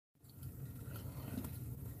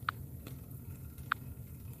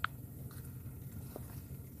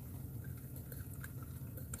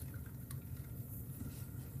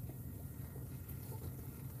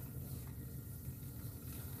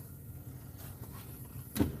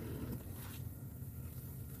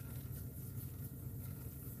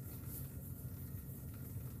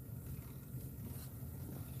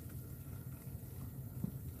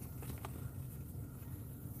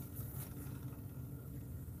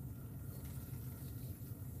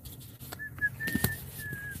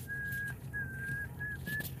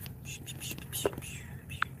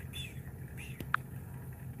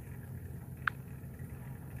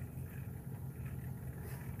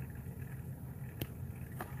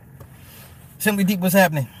Simply Deep, what's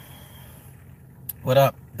happening? What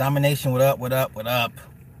up? Domination, what up? What up? What up?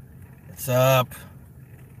 What's up?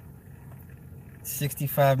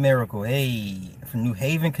 65 Miracle, hey, from New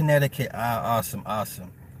Haven, Connecticut. Awesome,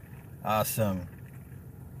 awesome, awesome.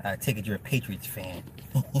 I take it you're a Patriots fan.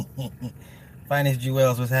 Finest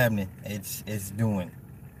Jewels, what's happening? It's doing.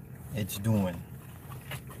 It's doing.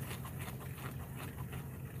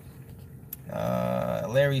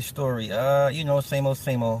 Larry's story.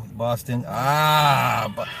 Same old Boston.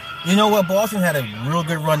 But you know what? Boston had a real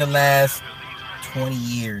good run the last 20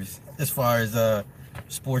 years as far as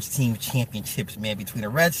sports team championships, man. Between the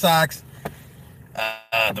Red Sox,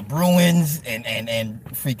 the Bruins, and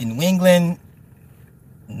freaking New England.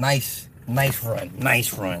 Nice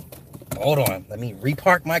run. Hold on, let me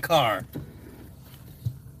repark my car.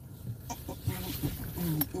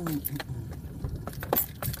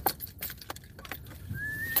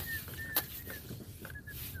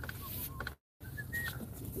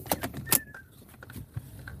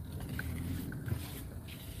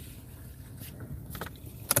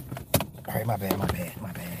 All right, my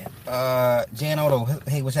bad. Jan Otto,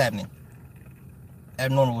 hey, what's happening?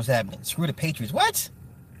 Abnormal, what's happening? Screw the Patriots. What?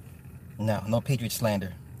 No Patriot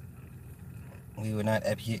slander. We will not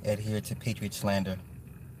adhere to Patriot slander.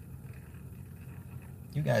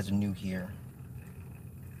 You guys are new here.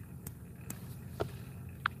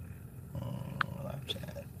 Live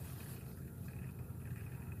chat.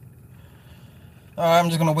 I'm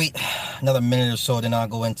just gonna wait another minute or so, then I'll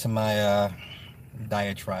go into my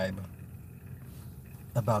diatribe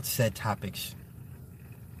about said topics.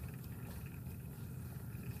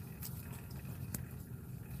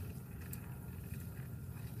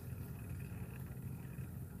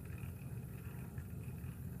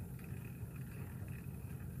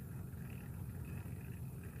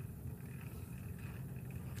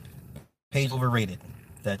 Page overrated.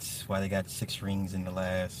 That's why they got 6 rings in the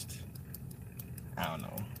last, I don't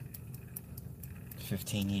know,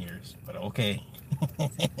 15 years. But okay.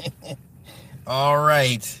 All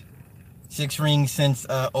right. 6 rings since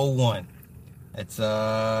 01. That's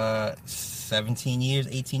 17 years,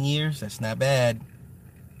 18 years. That's not bad.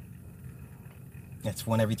 That's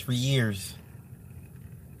one every 3 years.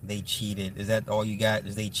 They cheated. Is that all you got?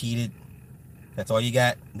 Is they cheated? That's all you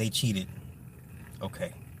got? They cheated.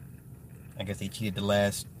 Okay. I guess they cheated the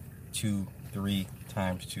last 2-3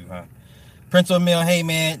 times too, huh? Prince O'Mill, hey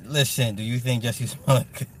man, listen, do you think Jussie Smollett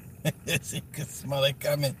could smell it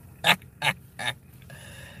coming?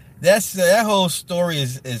 That whole story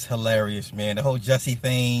is hilarious, man. The whole Jussie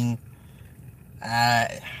thing.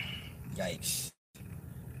 Yikes.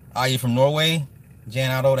 Are you from Norway? Jan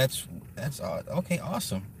Otto, that's okay,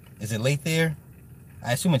 awesome. Is it late there?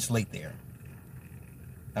 I assume it's late there.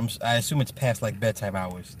 I assume it's past like bedtime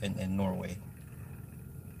hours in Norway.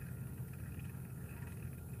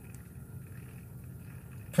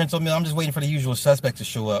 Prince O'Mill, I'm just waiting for the usual suspects to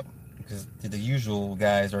show up because the usual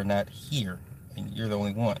guys are not here and you're the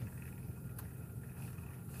only one.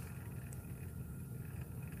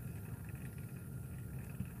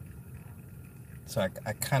 So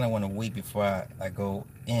I kind of want to wait before I go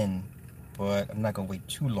in, but I'm not going to wait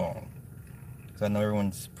too long. I know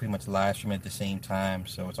everyone's pretty much live streaming at the same time,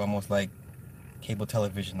 so it's almost like cable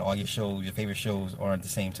television. All your shows, your favorite shows, are at the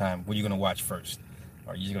same time. What are you gonna watch first?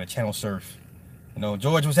 Or are you just gonna channel surf?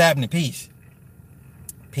 George, what's happening? Peace.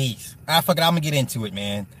 Fuck it, I'm gonna get into it,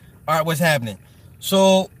 man. All right, what's happening?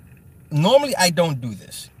 So normally I don't do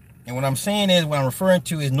this, and what I'm saying is, what I'm referring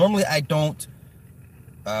to is normally I don't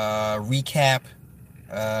recap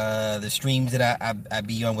the streams that I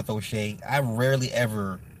be on with O'Shea. I rarely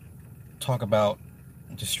ever talk about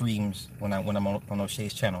the streams when I'm on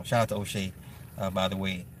O'Shea's channel. Shout out to O'Shea, by the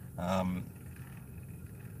way.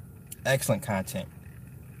 Excellent content.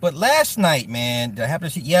 But last night, man, did I happen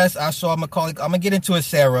to see? Yes, I saw Macaulay. I'm gonna get into it,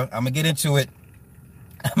 Sarah. I'm gonna get into it.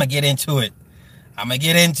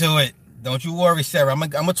 Don't you worry, Sarah. I'm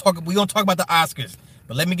gonna talk. We're gonna talk about the Oscars.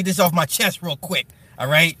 But let me get this off my chest real quick. All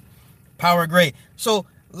right, Power Grade. So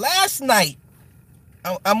last night,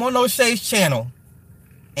 I'm on O'Shea's channel.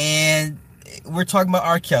 And we're talking about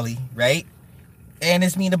R. Kelly, right? And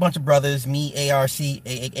it's me and a bunch of brothers. Me, ARC,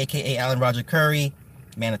 a.k.a. Alan Roger Curry,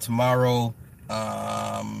 Man of Tomorrow,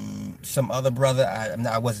 some other brother.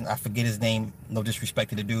 I forget his name. No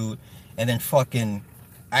disrespect to the dude. And then fucking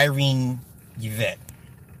Irene Yvette.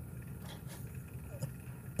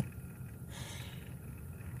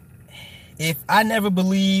 If I never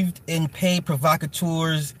believed in paid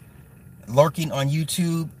provocateurs lurking on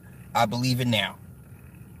YouTube, I believe it now.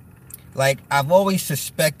 Like, I've always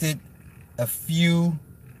suspected a few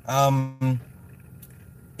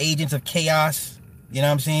agents of chaos You know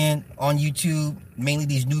what I'm saying? On YouTube, mainly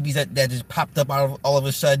these newbies that just popped up all of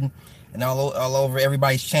a sudden and all over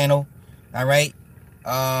everybody's channel. All right.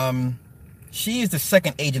 She is the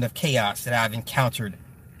second agent of chaos that I've encountered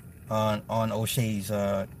on O'Shea's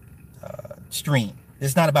stream.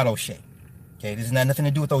 This is not about O'Shea. Okay, this has nothing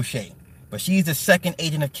to do with O'Shea. But she's the second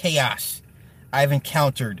agent of chaos I've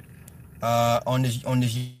encountered on this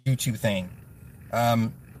YouTube thing.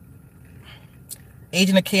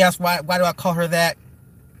 Agent of Chaos, why do I call her that?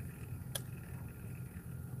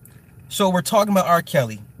 So we're talking about R.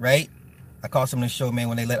 Kelly, right? I called someone to show, man,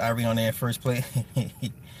 when they let Irene on there in first place.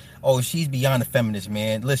 Oh, she's beyond a feminist,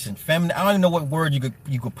 man. Listen, feminine. I don't even know what word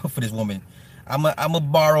you could put for this woman. I'm a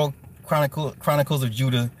borrow Chronicles of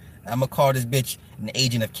Judah. I'm gonna call this bitch an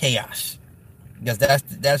agent of chaos, because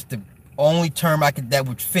that's the only term that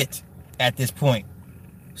would fit at this point.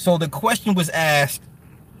 So the question was asked: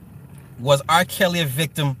 was R. Kelly a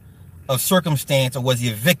victim of circumstance, or was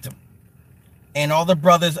he a victim? And all the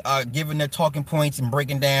brothers are giving their talking points and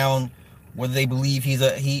breaking down whether they believe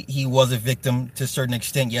he was a victim to a certain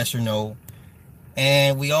extent, yes or no.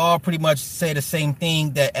 And we all pretty much say the same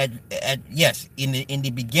thing, that yes, in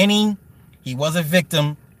the beginning, he was a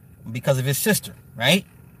victim because of his sister, right?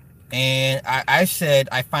 And I said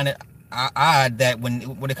I find it odd that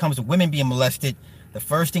when it comes to women being molested, the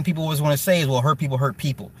first thing people always want to say is, well, hurt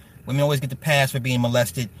people. Women always get the pass for being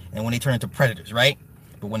molested, and when they turn into predators, right?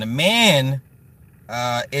 But when a man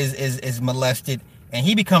is molested and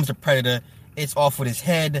he becomes a predator, it's off with his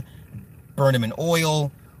head, burn him in oil,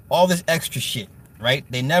 all this extra shit, right?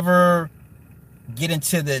 They never get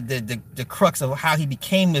into the crux of how he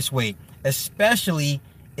became this way, especially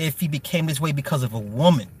if he became this way because of a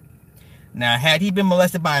woman. Now, had he been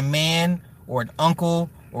molested by a man or an uncle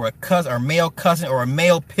or a cousin or male cousin or a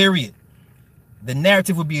male period, the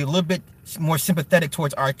narrative would be a little bit more sympathetic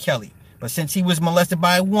towards R. Kelly. But since he was molested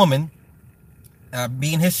by a woman,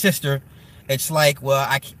 being his sister, it's like, well,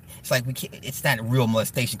 it's not a real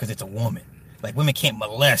molestation because it's a woman. Like, women can't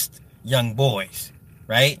molest young boys,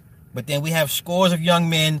 right? But then we have scores of young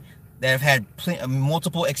men that have had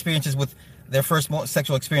multiple experiences with their first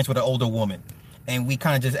sexual experience with an older woman. And we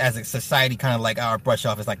kind of just, as a society, kind of like our brush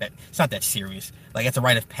off. It's like that. It's not that serious. Like, it's a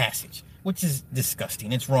rite of passage, which is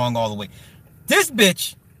disgusting. It's wrong all the way. This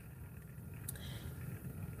bitch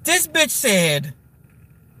said,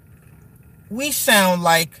 we sound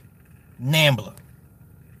like Nambla.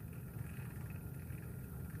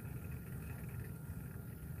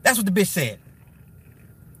 That's what the bitch said.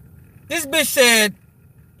 This bitch said,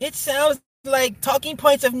 it sounds like talking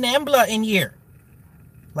points of Nambla in here.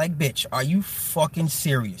 Like, bitch, are you fucking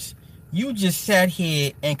serious? You just sat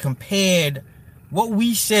here and compared what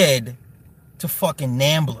we said to fucking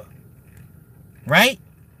Nambla. Right?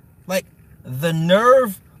 Like, the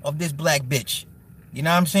nerve of this black bitch. You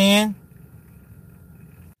know what I'm saying?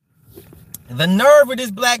 The nerve of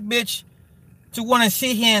this black bitch to want to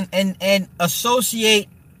sit here and associate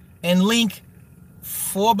and link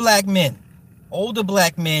 4 black men, older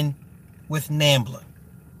black men, with Nambla.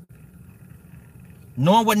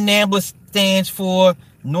 Knowing what Nambla stands for,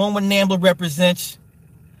 knowing what Nambla represents,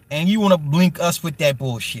 and you want to blink us with that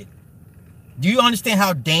bullshit. Do you understand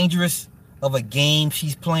how dangerous of a game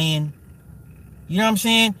she's playing? You know what I'm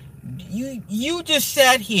saying? You just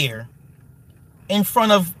sat here in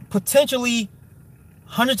front of potentially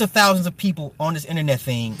hundreds of thousands of people on this internet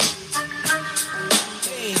thing.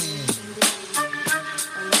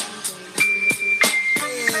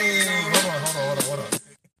 Hold on.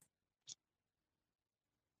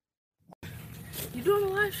 You doing a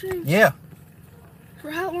live stream? Yeah.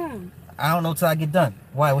 For how long? I don't know till I get done.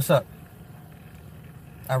 Why? What's up?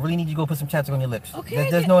 I really need you to go put some chapstick on your lips. Okay.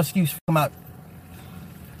 There's no excuse. Come out.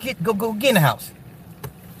 Go get in the house.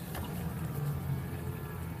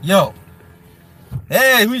 Yo.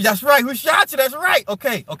 Hey, that's right. Who shot you? That's right.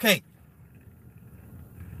 Okay.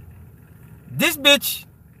 This bitch,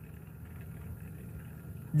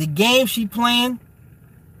 the game she playing,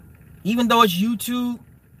 even though it's YouTube,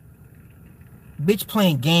 bitch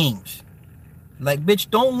playing games. Like, bitch,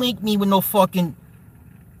 don't link me with no fucking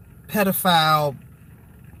pedophile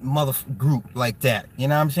mother group like that. You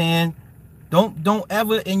know what I'm saying? Don't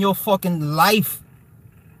ever in your fucking life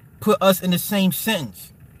put us in the same sentence.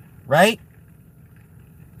 Right?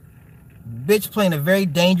 Bitch playing a very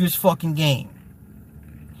dangerous fucking game.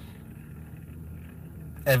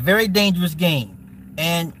 A very dangerous game.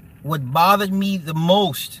 And what bothered me the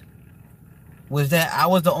most was that I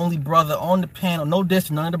was the only brother on the panel. No diss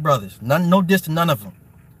to none of the brothers. No diss to none of them.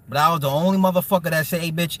 But I was the only motherfucker that said,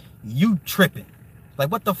 hey, bitch, you tripping.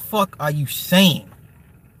 Like, what the fuck are you saying?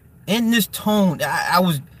 In this tone, I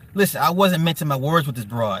was Listen, I wasn't mincing my words with this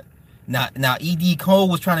broad. Now, ED Cole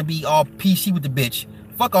was trying to be all PC with the bitch.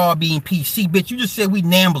 Fuck all being PC, bitch. You just said we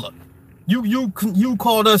Nambla. You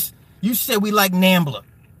called us. You said we like Nambla.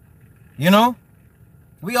 You know,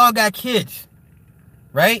 we all got kids,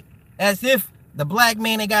 right? As if the black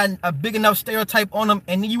man ain't got a big enough stereotype on them,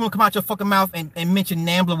 and then you want to come out your fucking mouth and mention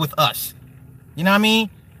Nambla with us. You know what I mean?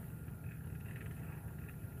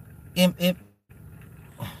 God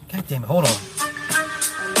damn it, hold on.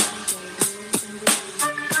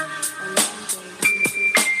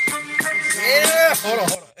 Yeah, hold on.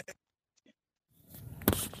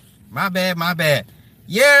 My bad.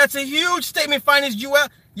 Yeah, that's a huge statement, Finest Jewel.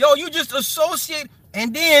 Yo, you just associate,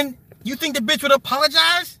 and then you think the bitch would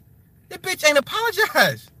apologize? The bitch ain't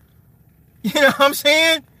apologize. You know what I'm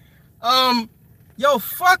saying? Yo,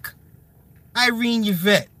 fuck Irene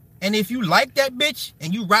Yvette. And if you like that bitch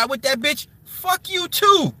and you ride with that bitch, fuck you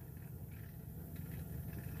too.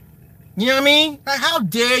 You know what I mean? Like, how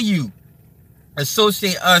dare you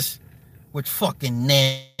associate us with fucking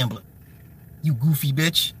Nambla? You goofy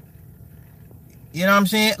bitch. You know what I'm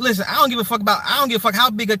saying? Listen, I don't give a fuck how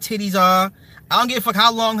big her titties are. I don't give a fuck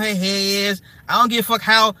how long her hair is. I don't give a fuck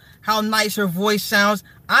how nice her voice sounds.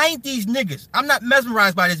 I ain't these niggas. I'm not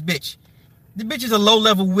mesmerized by this bitch. The bitch is a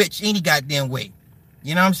low-level witch any goddamn way.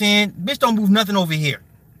 You know what I'm saying? Bitch don't move nothing over here.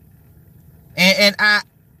 And I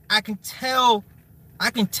can tell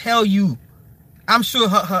you, I'm sure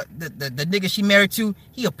the nigga she married to,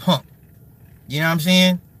 he a punk. You know what I'm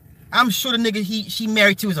saying? I'm sure the nigga she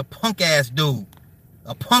married to is a punk ass dude.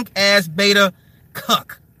 A punk ass beta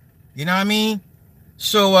cuck. You know what I mean?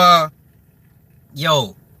 So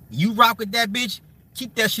yo, you rock with that bitch,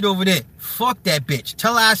 keep that shit over there. Fuck that bitch.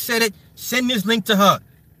 Tell her I said it. Send this link to her.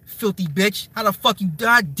 Filthy bitch. How the fuck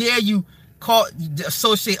how dare you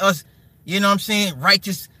associate us, you know what I'm saying,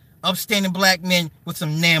 righteous, upstanding black men with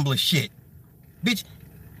some Nambla shit. Bitch,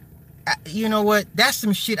 you know what? That's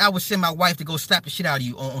some shit I would send my wife to go slap the shit out of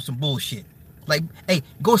you on some bullshit. Like, hey,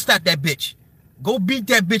 go slap that bitch. Go beat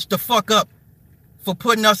that bitch the fuck up for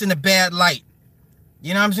putting us in a bad light.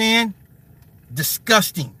 You know what I'm saying?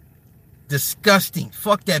 Disgusting.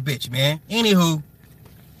 Fuck that bitch, man. Anywho,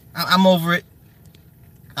 I'm over it.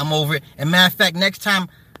 And matter of fact, next time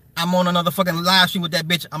I'm on another fucking live stream with that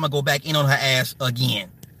bitch, I'm gonna go back in on her ass again.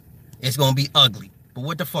 It's gonna be ugly. But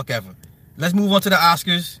what the fuck ever. Let's move on to the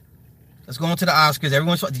Oscars. Let's go on to the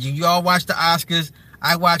Oscars. Did you all watch the Oscars?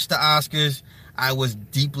 I watched the Oscars. I was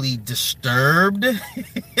deeply disturbed. The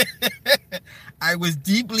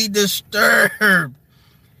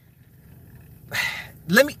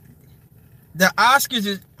Oscars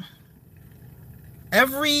is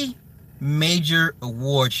every major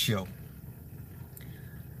award show.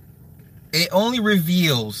 It only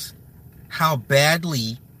reveals how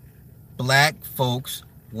badly black folks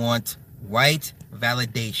want white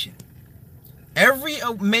validation. Every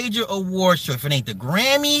major award show, if it ain't the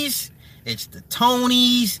Grammys, it's the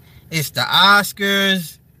Tonys, it's the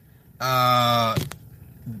Oscars,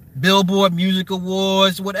 Billboard Music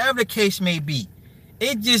Awards, whatever the case may be.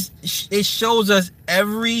 It shows us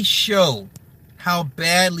every show how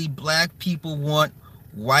badly black people want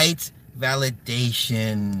white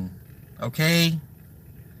validation. Okay?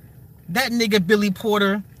 That nigga Billy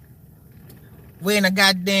Porter wearing a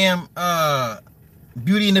goddamn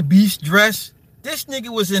Beauty and the Beast dress. This nigga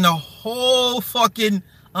was in a whole fucking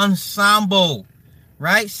ensemble,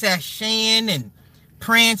 right? Sashaying and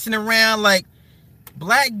prancing around. Like,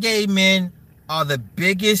 black gay men are the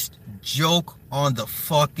biggest joke on the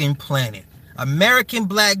fucking planet. American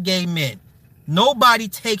black gay men. Nobody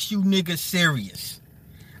takes you niggas serious.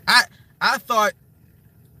 I thought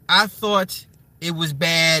it was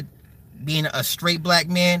bad being a straight black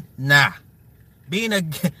man. Nah. Being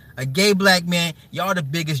a gay black man, y'all the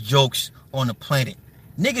biggest jokes on the planet.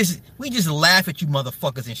 Niggas, we just laugh at you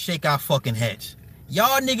motherfuckers and shake our fucking heads.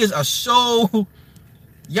 Y'all niggas are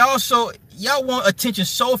y'all want attention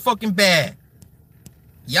so fucking bad.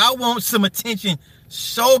 Y'all want some attention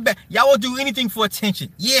so bad. Y'all will do anything for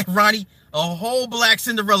attention. Yeah, Ronnie, a whole black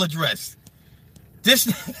Cinderella dress. This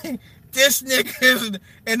nigga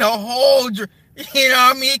in a whole, you know what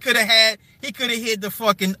I mean? He could have hid the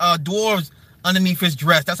fucking dwarves underneath his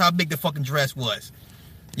dress. That's how big the fucking dress was.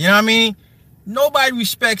 You know what I mean? Nobody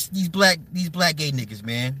respects these black gay niggas,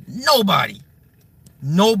 man. Nobody.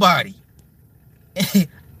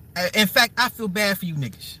 In fact, I feel bad for you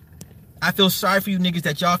niggas. I feel sorry for you niggas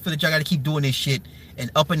that y'all feel that y'all got to keep doing this shit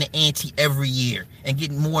and upping the ante every year and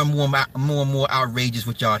getting more and more outrageous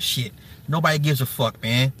with y'all shit. Nobody gives a fuck,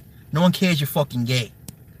 man. No one cares you're fucking gay.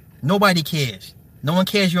 Nobody cares. No one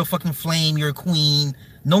cares you're a fucking flame, you're a queen.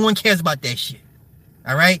 No one cares about that shit.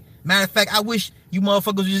 All right. Matter of fact, I wish you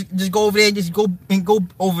motherfuckers just go over there and just go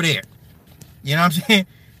over there. You know what I'm saying?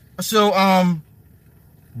 So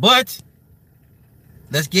but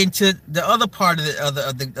let's get into the other part of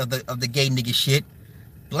the gay nigga shit.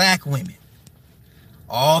 Black women.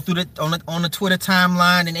 All through on the Twitter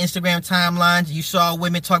timeline and Instagram timelines, you saw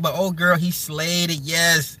women talk about, oh girl, he slayed it.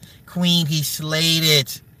 Yes, queen, he slayed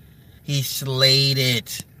it. He slayed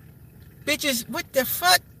it. Bitches, what the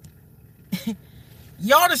fuck?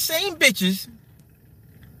 Y'all the same bitches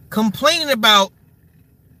complaining about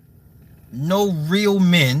no real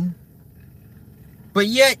men, but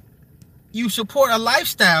yet you support a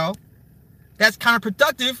lifestyle that's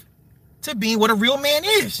counterproductive to being what a real man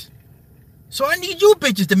is. So I need you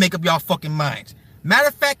bitches to make up y'all fucking minds. Matter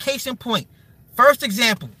of fact, case in point. First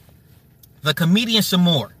example, the comedian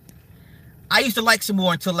Samore. I used to like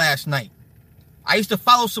Samore until last night. I used to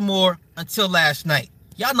follow Samore until last night.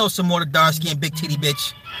 Y'all know Samore, the dark-skinned, big titty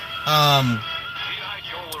bitch.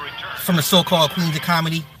 From the so-called Queens of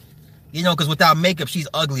Comedy. You know, because without makeup, she's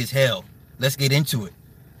ugly as hell. Let's get into it.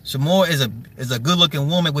 Samore is a good-looking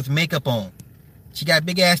woman with makeup on. She got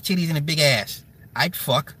big-ass titties and a big ass. I'd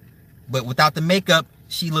fuck. But without the makeup,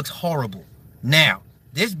 she looks horrible. Now,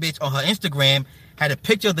 this bitch on her Instagram had a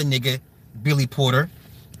picture of the nigga, Billy Porter,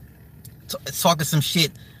 talking some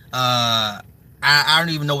shit. I don't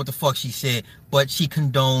even know what the fuck she said, but she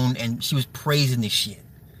condoned and she was praising this shit,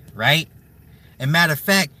 right? And matter of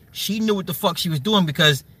fact, she knew what the fuck she was doing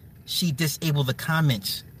because she disabled the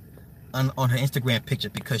comments on her Instagram picture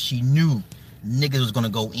because she knew niggas was gonna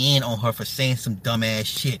go in on her for saying some dumbass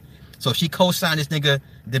shit. So she co-signed this nigga,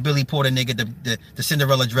 the Billy Porter nigga, the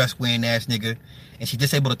Cinderella dress wearing ass nigga, and she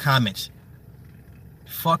disabled the comments.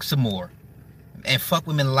 Fuck some more. And fuck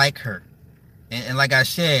women like her. And like I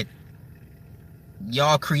said,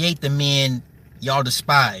 y'all create the men y'all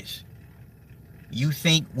despise. You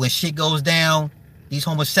think when shit goes down, these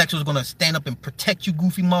homosexuals gonna stand up and protect you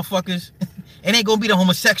goofy motherfuckers? It ain't gonna be the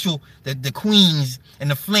homosexual, the queens and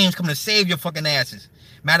the flames coming to save your fucking asses.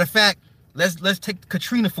 Matter of fact, let's take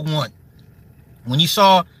Katrina for one. When you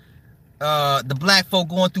saw the black folk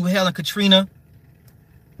going through hell in Katrina,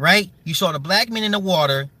 right? You saw the black men in the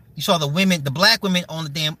water. You saw the black women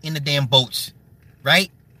in the damn boats, right?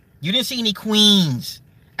 You didn't see any queens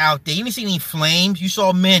out there. You didn't see any flames. You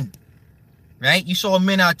saw men, right? You saw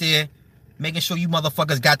men out there making sure you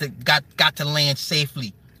motherfuckers got to land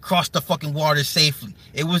safely, cross the fucking waters safely.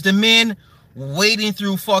 It was the men wading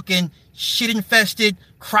through fucking shit-infested,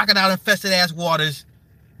 crocodile-infested ass waters,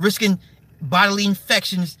 risking bodily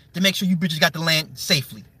infections to make sure you bitches got to land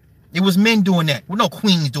safely. It was men doing that. Well, no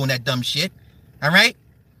queens doing that dumb shit. All right?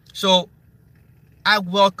 So, I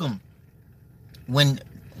welcome when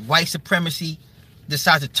white supremacy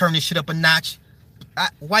decides to turn this shit up a notch.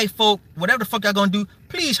 White folk, whatever the fuck y'all gonna do,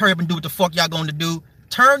 please hurry up and do what the fuck y'all gonna do.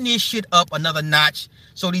 Turn this shit up another notch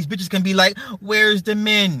so these bitches can be like, where's the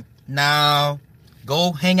men? Now,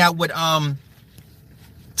 go hang out with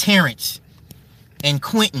Terrence and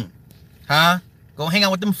Quentin, huh? Go hang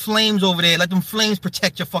out with them flames over there. Let them flames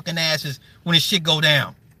protect your fucking asses when this shit go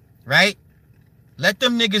down, right? Let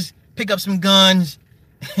them niggas pick up some guns,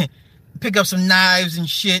 pick up some knives and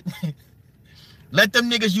shit. Let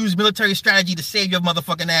them niggas use military strategy to save your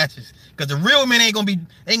motherfucking asses, because the real men ain't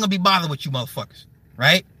gonna be bothered with you motherfuckers,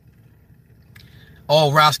 right?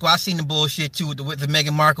 Oh, Roscoe, I seen the bullshit too with the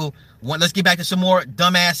Meghan Markle. Let's get back to some more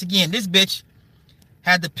dumbass again. This bitch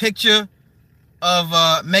had the picture of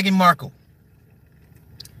Meghan Markle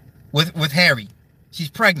with Harry. She's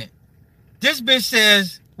pregnant. This bitch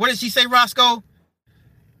says, what did she say, Roscoe?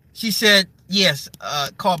 She said, yes,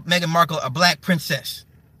 called Meghan Markle a black princess.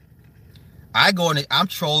 I'm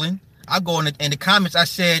trolling. I go in the comments. I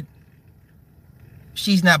said,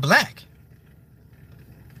 she's not black.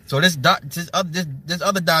 So this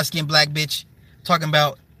other dark-skinned black bitch talking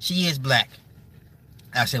about she is black.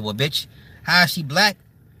 I said, well, bitch, how is she black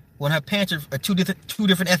when her parents are two different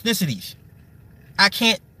ethnicities? I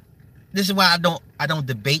can't. This is why I don't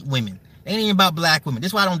debate women. It ain't even about black women. This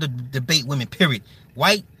is why I don't debate women. Period.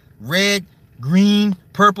 White, red, green,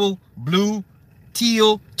 purple, blue,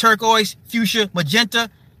 teal, turquoise, fuchsia, magenta.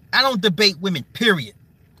 I don't debate women. Period.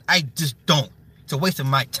 I just don't. It's a waste of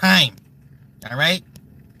my time. All right.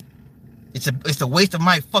 It's a waste of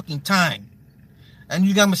my fucking time. And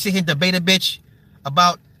you gonna sit here and debate a bitch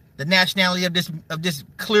about the nationality of this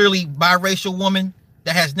clearly biracial woman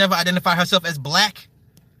that has never identified herself as black,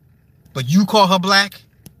 but you call her black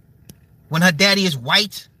when her daddy is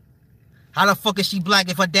white? How the fuck is she black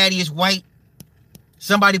if her daddy is white?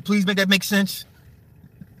 Somebody please make that make sense.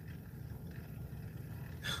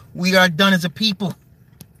 We are done as a people.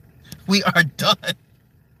 We are done.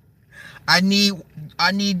 I need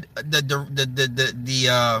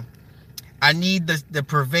the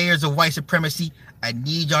purveyors of white supremacy. I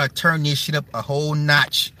need y'all to turn this shit up a whole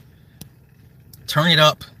notch. Turn it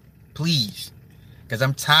up, please. Because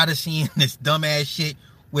I'm tired of seeing this dumbass shit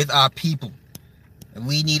with our people.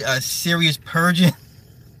 We need a serious purging.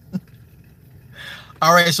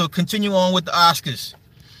 All right, so continue on with the Oscars.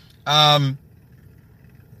 I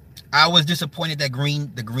was disappointed that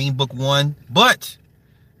the Green Book won, but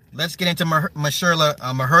let's get into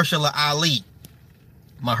Mahershala Ali.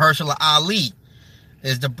 Mahershala Ali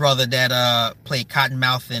is the brother that played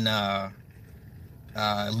Cottonmouth in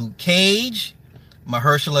Luke Cage.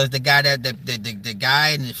 Mahershala is the guy the guy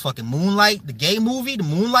in the fucking Moonlight, the gay movie, the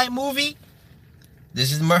Moonlight movie.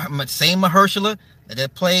 This is the same Mahershala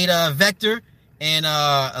that played Vector and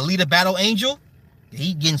Alita Battle Angel.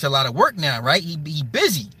 He getting to a lot of work now, right? He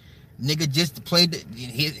busy. Nigga just played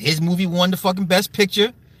his movie won the fucking best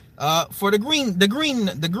picture for the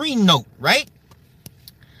Green Note, right?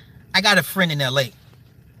 I got a friend in LA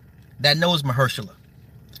that knows Mahershala.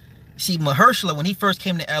 See, Mahershala, when he first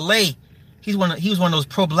came to LA, he was one of those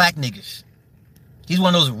pro-black niggas. He's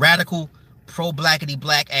one of those radical pro-blackity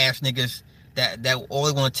black ass niggas that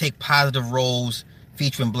only want to take positive roles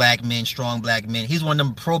featuring black men, strong black men. He's one of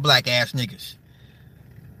them pro-black ass niggas.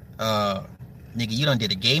 Nigga, you done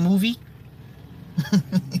did a gay movie?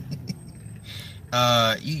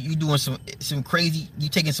 You doing some crazy, you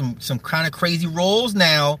taking some kind of crazy roles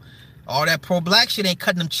now. All that pro-black shit ain't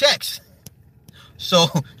cutting them checks. So,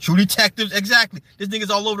 True Detectives, exactly. This nigga's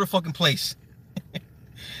all over the fucking place.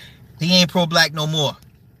 He ain't pro-black no more.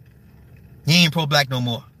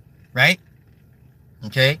 Right?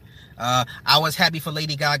 Okay? I was happy for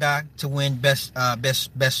Lady Gaga to win best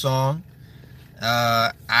song.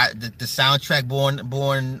 The soundtrack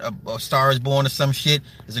Born A Star Is Born or some shit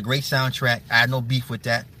is a great soundtrack. I had no beef with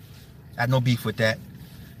that.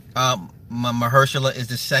 Mahershala is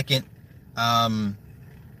the second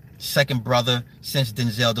brother since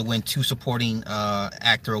Denzel to win 2 supporting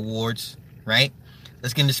actor awards, right?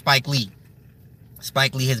 Let's get into Spike Lee.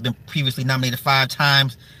 Spike Lee has been previously nominated 5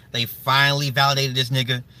 times. They finally validated this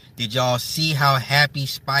nigga. Did y'all see how happy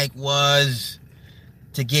Spike was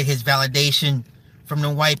to get his validation from the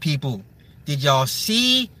white people? Did y'all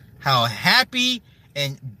see how happy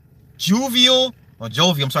and jovial and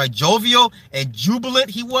jubilant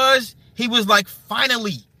he was? He was like,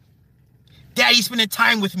 finally, Daddy's spending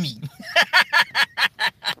time with me.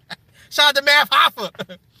 Shout out to Math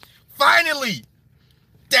Hoffa. Finally,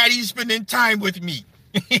 Daddy's spending time with me.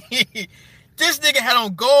 This nigga had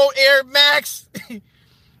on gold Air Max.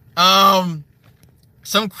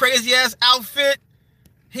 Some crazy ass outfit.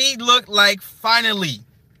 He looked like, finally,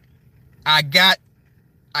 I got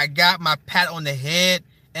my pat on the head.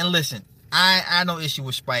 And listen, I no issue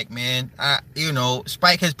with Spike, man.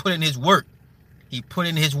 Spike has put in his work. He put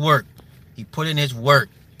in his work.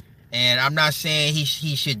 And I'm not saying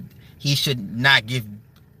he should not give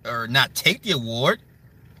or not take the award.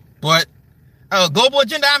 But Global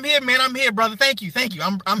Agenda, I'm here, man. I'm here, brother. Thank you.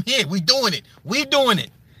 I'm here. We doing it.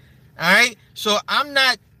 All right. So I'm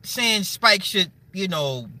not saying Spike should,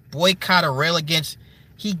 boycott or rail against.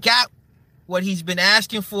 He got what he's been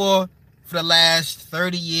asking for the last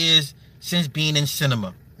 30 years since being in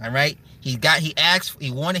cinema. All right. He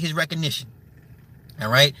wanted his recognition. All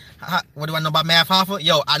right. What do I know about Math Hoffa?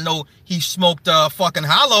 Yo, I know he smoked fucking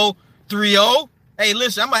Hollow 3-0. Hey,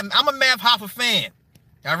 listen, I'm a Math Hoffa fan.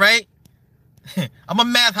 All right. I'm a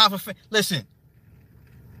Math Hoffa fan. Listen,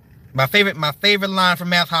 my favorite line from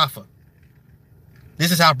Math Hoffa.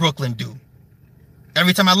 This is how Brooklyn do.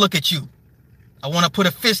 Every time I look at you, I want to put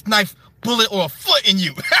a fist, knife, bullet, or a foot in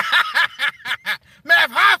you.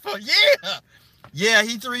 Math Hoffa, yeah. Yeah,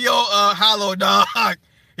 he 3-0 Hollow, dog.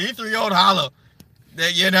 He 3-0 Hollow.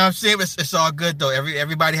 You know what I'm saying? It's all good, though.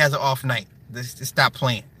 Everybody has an off night. Just stop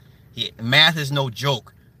playing. Yeah, Math is no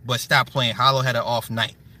joke, but stop playing. Hollow had an off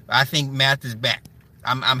night. I think Math is back.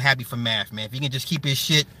 I'm happy for Math, man. If he can just keep his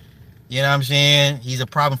shit, you know what I'm saying? He's a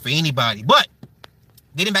problem for anybody. But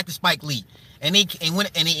getting back to Spike Lee, and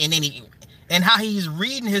how he's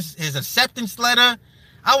reading his acceptance letter,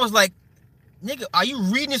 I was like, nigga, are you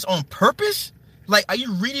reading this on purpose? Like, are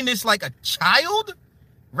you reading this like a child?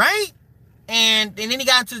 Right? And then he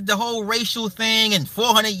got into the whole racial thing and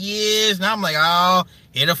 400 years, and I'm like, oh,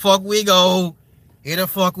 here the fuck we go.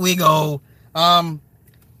 I'm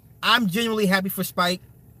genuinely happy for Spike.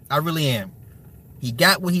 I really am. He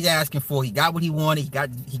got what he's asking for. He got what he wanted. He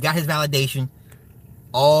got his validation.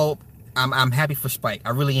 I'm happy for Spike. I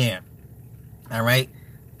really am. All right.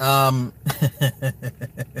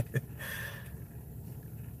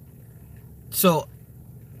 So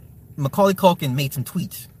Macaulay Culkin made some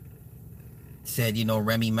tweets. Said,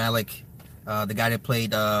 Rami Malek, the guy that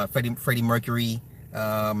played Freddie Mercury,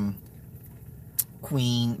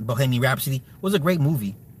 Queen, Bohemian Rhapsody, was a great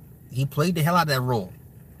movie. He played the hell out of that role.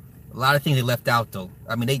 A lot of things they left out, though.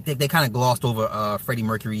 I mean, they kind of glossed over Freddie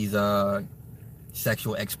Mercury's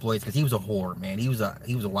sexual exploits, because he was a whore, man. He was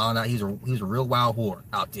a wild out. He was a real wild whore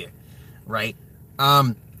out there, right?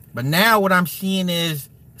 But now what I'm seeing is,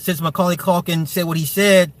 since Macaulay Culkin said what he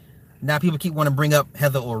said, now people keep wanting to bring up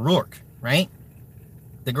Heather O'Rourke, right?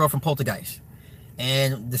 The girl from Poltergeist,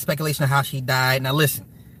 and the speculation of how she died. Now listen,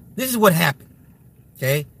 this is what happened.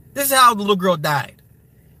 Okay, this is how the little girl died.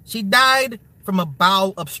 She died from a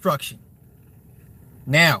bowel obstruction.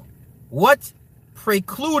 Now, what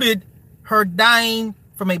precluded her dying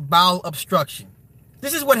from a bowel obstruction?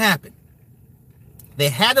 This is what happened. They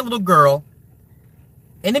had a little girl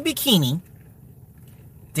in a bikini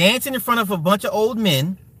dancing in front of a bunch of old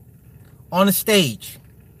men on a stage,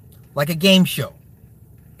 like a game show.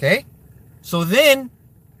 Okay? So then,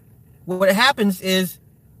 what happens is,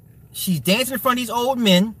 she's dancing in front of these old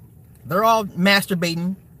men. They're all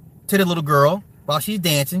masturbating to the little girl while she's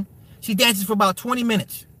dancing. She dances for about 20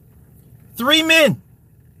 minutes. 3 men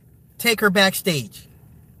take her backstage.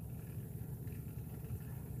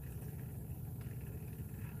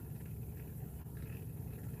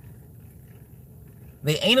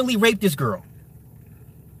 They anally raped this girl.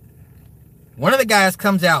 One of the guys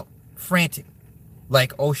comes out frantic,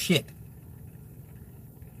 like, oh shit.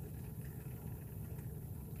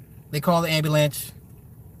 They call the ambulance,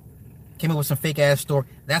 came up with some fake ass story.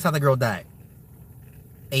 That's how the girl died.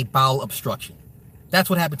 A bowel obstruction. That's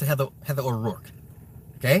what happened to Heather O'Rourke.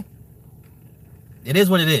 Okay? It is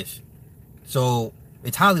what it is. So,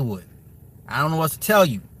 it's Hollywood. I don't know what to tell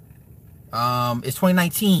you. It's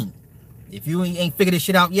 2019. If you ain't figured this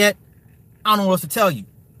shit out yet, I don't know what else to tell you.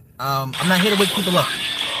 I'm not here to wake people up.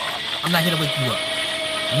 I'm not here to wake you up.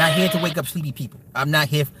 I'm not here to wake up sleepy people. I'm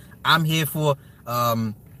here for,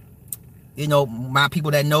 my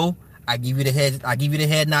people that know. I give you the head,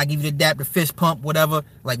 and I give you the dap, the fist pump, whatever.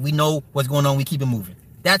 Like, we know what's going on. We keep it moving.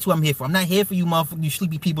 That's what I'm here for. I'm not here for you motherfuckers, you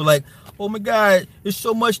sleepy people like, oh my God, there's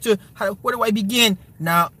so much where do I begin?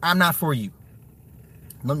 Now, I'm not for you.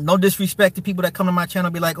 No disrespect to people that come to my channel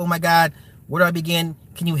and be like, oh my God, where do I begin?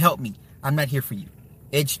 Can you help me? I'm not here for you.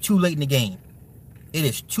 It's too late in the game. It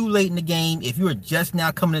is too late in the game. If you're just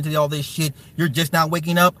now coming into all this shit, you're just now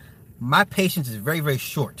waking up, my patience is very, very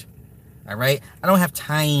short. All right? I don't have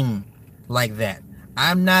time like that.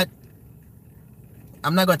 I'm not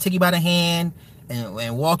going to take you by the hand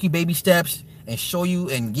and walk you baby steps and show you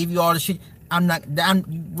and give you all the shit. I'm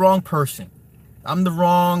wrong person. I'm the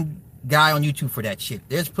wrong guy on YouTube for that shit.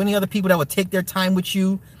 There's plenty of other people that will take their time with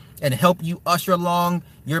you and help you usher along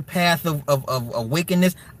your path of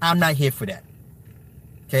awakeness. I'm not here for that.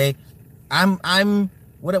 Okay? I'm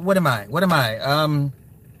what am I?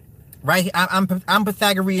 Right, I'm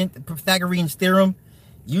Pythagorean's theorem.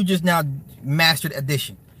 You just now mastered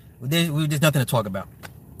addition. There's nothing to talk about.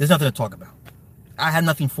 There's nothing to talk about. I have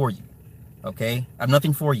nothing for you. Okay? I have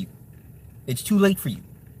nothing for you. It's too late for you.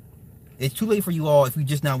 It's too late for you all if you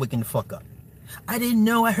just now waking the fuck up. I didn't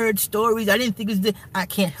know. I heard stories. I didn't think it was this. I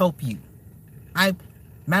can't help you.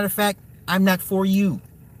 Matter of fact, I'm not for you.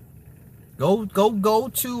 Go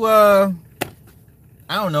to I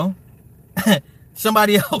don't know.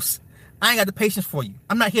 Somebody else. I ain't got the patience for you.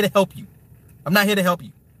 I'm not here to help you. I'm not here to help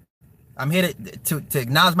you. I'm here to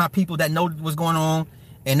acknowledge my people that know what's going on,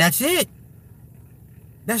 and that's it.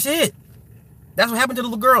 That's it. That's what happened to the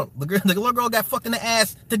little girl. The little girl got fucked in the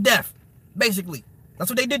ass to death, basically.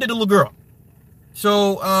 That's what they did to the little girl.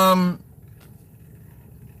 So, I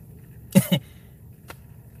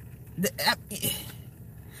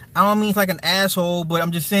don't mean it's like an asshole, but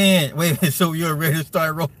I'm just saying. Wait a minute, so you're ready to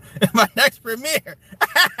start rolling my next premiere?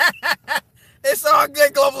 It's all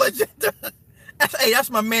good, Global Agenda. That's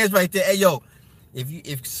my man's right there. Hey, yo,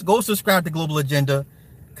 if go subscribe to Global Agenda,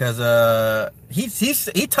 because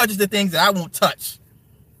he touches the things that I won't touch.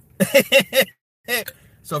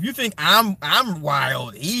 So if you think I'm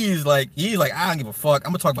wild, he's like I don't give a fuck.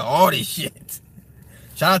 I'm gonna talk about all this shit.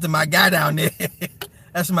 Shout out to my guy down there.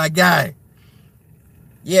 That's my guy.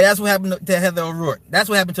 Yeah, that's what happened to Heather O'Rourke. That's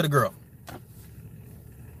what happened to the girl.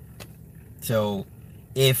 So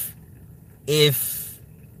if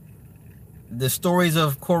the stories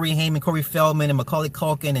of Corey Haim, Corey Feldman, and Macaulay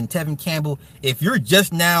Culkin and Tevin Campbell, if you're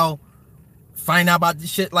just now finding out about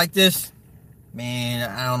this shit like this, man,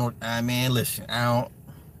 I don't know. Man, listen, I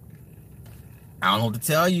don't know what to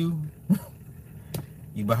tell you.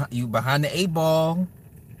 You behind the 8 ball.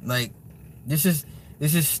 Like, this is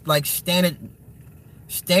like standard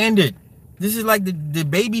Standard. This is like the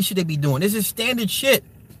baby shit they be doing. This is standard shit.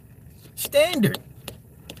 Standard.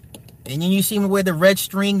 And then you see them wear the red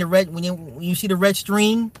string, when you see the red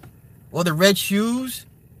string or the red shoes,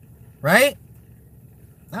 right?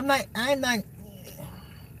 I'm not.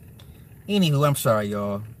 Anywho, I'm sorry,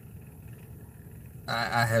 y'all.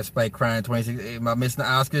 I have Spike crying 26. Am I missing the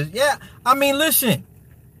Oscars? Yeah. I mean, listen.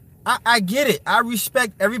 I get it. I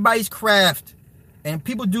respect everybody's craft. And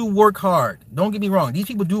people do work hard. Don't get me wrong. These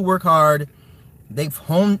people do work hard. They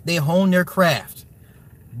hone their craft.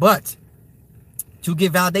 But to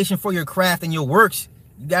get validation for your craft and your works,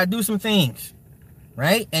 you got to do some things.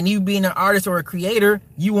 Right? And you being an artist or a creator,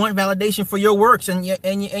 you want validation for your works and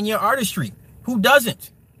your artistry. Who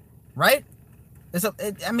doesn't? Right?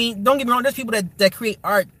 I mean, don't get me wrong. There's people that create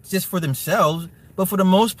art just for themselves. But for the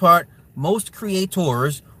most part, most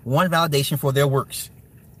creators want validation for their works.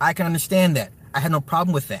 I can understand that. I have no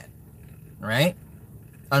problem with that. Right?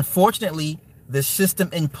 Unfortunately, the system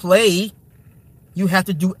in play, you have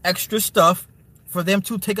to do extra stuff for them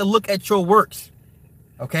to take a look at your works.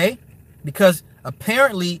 Okay? Because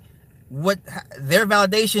apparently what their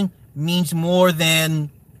validation means more than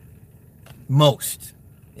most.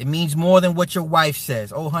 It means more than what your wife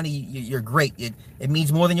says. Oh, honey, you're great. It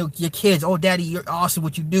means more than your kids. Oh, daddy, you're awesome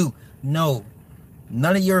what you do. No.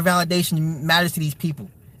 None of your validation matters to these people.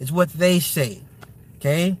 It's what they say.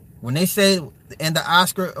 Okay? When they say, and the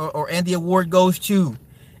Oscar and the award goes to,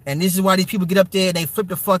 and this is why these people get up there and they flip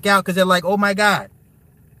the fuck out because they're like, oh my God.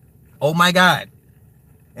 Oh my God.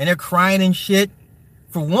 And they're crying and shit.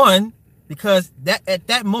 For one, because at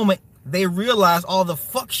that moment, they realized all the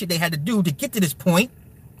fuck shit they had to do to get to this point.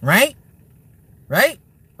 Right? Right?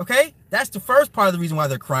 Okay? That's the first part of the reason why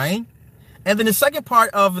they're crying. And then the second part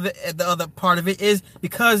of the other part of it is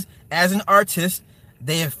because as an artist,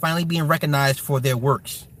 they are finally being recognized for their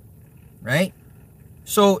works. Right?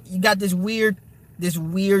 So you got this weird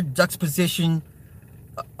juxtaposition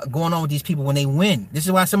going on with these people when they win. This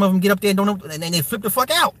is why some of them get up there and don't know, and they flip the fuck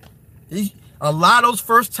out. A lot of those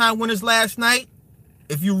first time winners last night,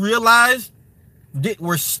 if you realize, they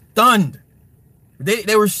were stunned.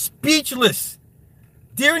 They were speechless.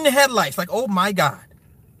 Deer in the headlights, like, oh my God.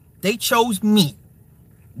 They chose me.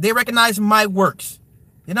 They recognized my works.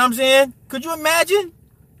 You know what I'm saying? Could you imagine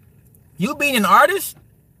you being an artist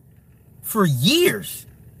for years,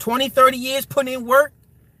 20, 30 years, putting in work,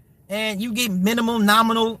 and you get minimal,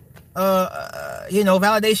 nominal,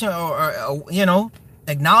 validation or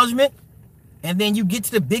acknowledgement, and then you get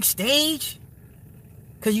to the big stage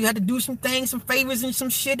because you had to do some things, some favors and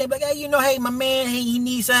some shit. They're like, hey, my man, hey, he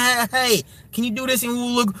needs hey, can you do this? And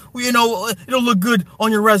it'll look good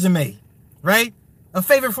on your resume, right? A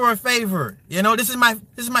favor for a favor. This is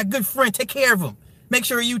my good friend. Take care of him. Make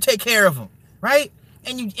sure you take care of him, right?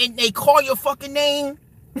 And they call your fucking name,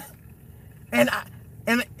 and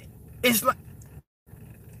it's like,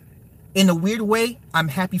 in a weird way, I'm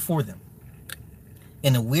happy for them.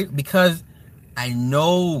 Because I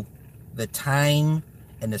know the time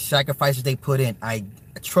and the sacrifices they put in.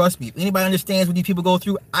 Trust me, if anybody understands what these people go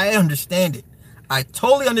through, I understand it. I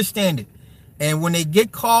totally understand it. And when they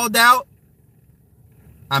get called out,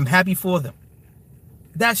 I'm happy for them.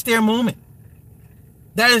 That's their moment.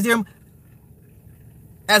 That is their,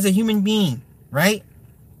 as a human being, right?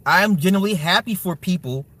 I'm genuinely happy for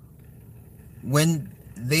people when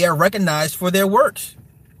they are recognized for their works.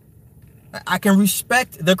 I can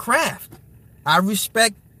respect the craft. I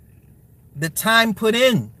respect the time put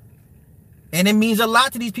in. And it means a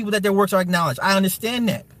lot to these people that their works are acknowledged. I understand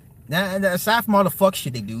that. Now, aside from all the fuck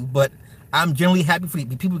shit they do, but I'm generally happy for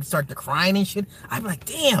the people who start to crying and shit. I'm like,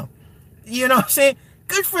 damn. You know what I'm saying?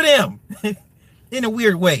 Good for them. In a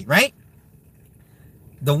weird way, right?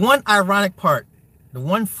 The one ironic part, the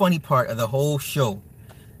one funny part of the whole show,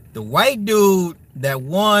 the white dude that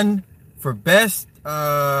won for best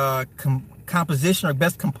composition or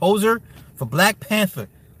best composer for Black Panther.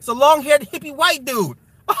 It's a long-haired hippie white dude.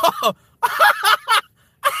 Oh.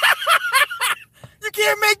 You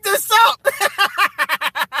can't make this up.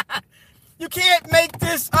 You can't make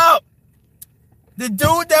this up. The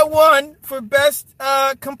dude that won for best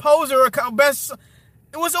composer or best,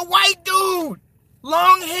 it was a white dude,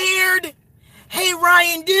 long-haired. Hey,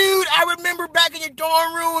 Ryan, dude, I remember back in your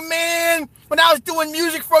dorm room, man, when I was doing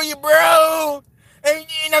music for you, bro. And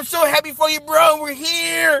I'm so happy for you, bro. We're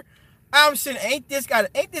here. I'm saying, ain't this about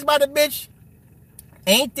a bitch?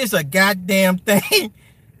 Ain't this a goddamn thing?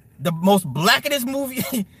 The most blackest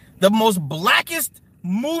movie, the most blackest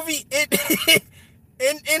movie in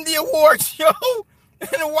the award show. And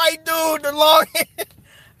the white dude, the long hair.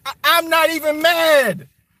 I'm not even mad.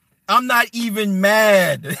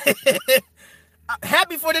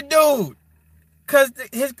 happy for the dude. Because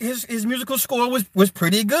his musical score was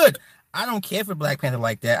pretty good. I don't care for Black Panther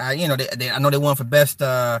like that. I know they won for best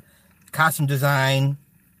costume design,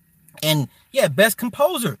 and yeah, best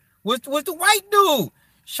composer was the white dude.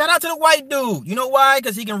 Shout out to the white dude. You know why?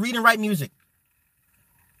 Because he can read and write music.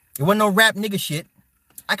 It wasn't no rap nigga shit.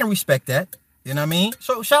 I can respect that. You know what I mean?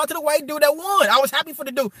 So shout out to the white dude that won. I was happy for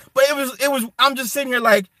the dude, but it was. I'm just sitting here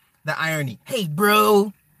like the irony. Hey,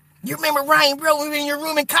 bro, you remember Ryan, bro? We were in your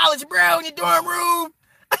room in college, bro, in your dorm room.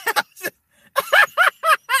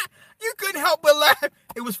 You couldn't help but laugh.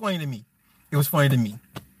 It was funny to me.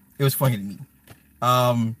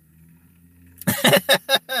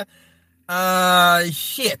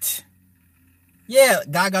 Shit. Yeah,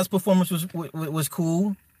 Gaga's performance was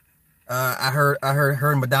cool. I heard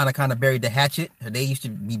her and Madonna kind of buried the hatchet. They used to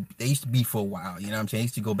be for a while. You know what I'm saying? They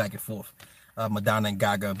used to go back and forth, Madonna and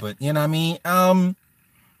Gaga. But you know what I mean? I'm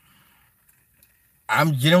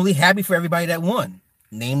generally happy for everybody that won,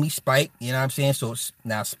 namely Spike. You know what I'm saying? So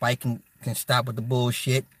now Spike can stop with the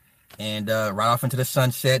bullshit and ride off into the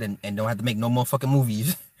sunset and don't have to make no more fucking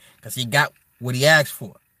movies because he got what he asked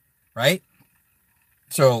for, right?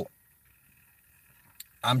 So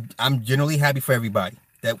I'm generally happy for everybody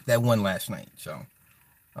that won last night. So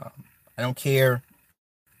I don't care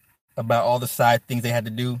about all the side things they had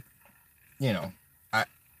to do. You know,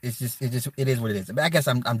 it is what it is. But I guess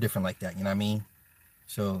I'm different like that. You know what I mean?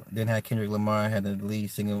 So then had Kendrick Lamar had the lead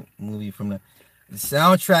single movie from the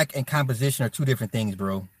soundtrack and composition are two different things,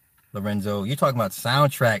 bro. Lorenzo, you're talking about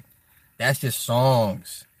soundtrack. That's just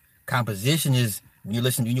songs. Composition is when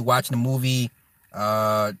you're watching the movie,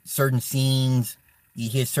 certain scenes, you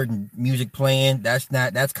hear certain music playing. That's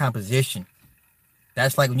composition.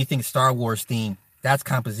 That's like when you think of Star Wars theme, that's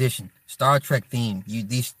composition. Star Trek theme,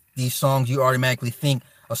 these songs you automatically think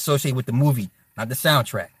associate with the movie, not the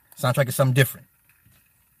soundtrack. Soundtrack is something different.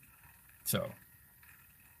 So,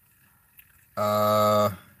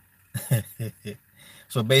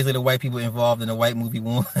 so basically the white people involved in the white movie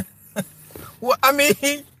won. Well, I mean,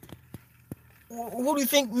 who do you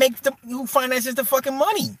think who finances the fucking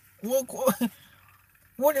money? What,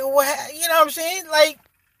 you know what I'm saying? Like,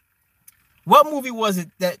 what movie was it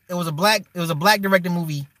that it was a black directed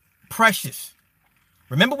movie, Precious.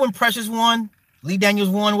 Remember when Precious won? Lee Daniels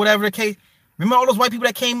won, whatever the case. Remember all those white people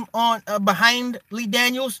that came on behind Lee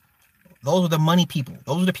Daniels? Those were the money people.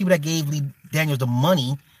 Those were the people that gave Lee Daniels the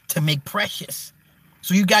money to make Precious.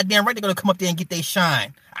 So you goddamn right they're going to come up there and get their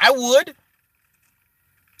shine. I would.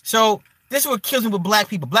 So this is what kills me with black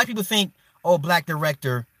people. Black people think, oh, black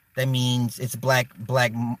director, that means it's black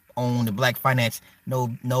owned, black finance.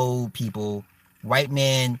 No, people. White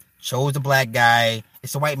man chose the black guy.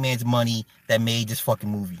 It's the white man's money that made this fucking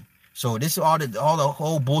movie. So this is all the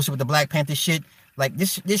whole bullshit with the Black Panther shit. Like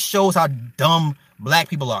this shows how dumb black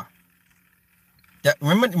people are.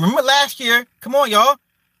 Remember last year? Come on, y'all.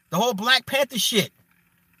 The whole Black Panther shit.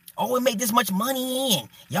 Oh, we made this much money, and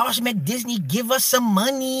y'all should make Disney give us some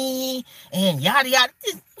money, and yada yada.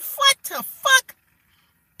 What the fuck?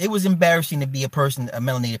 It was embarrassing to be a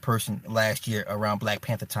melanated person last year around Black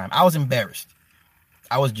Panther time. I was embarrassed.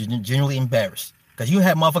 I was genuinely embarrassed because you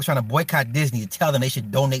had motherfuckers trying to boycott Disney to tell them they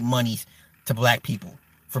should donate monies to black people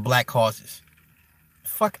for black causes.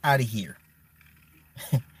 Fuck out of here.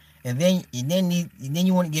 And then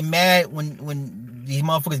you want to get mad when these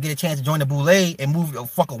motherfuckers get a chance to join the boule and move the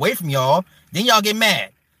fuck away from y'all. Then y'all get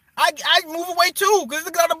mad. I move away too because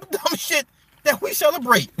look at all the dumb shit that we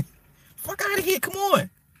celebrate. Fuck out of here. Come on.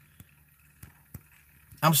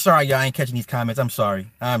 I'm sorry y'all ain't catching these comments. I'm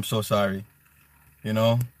sorry. I'm so sorry. You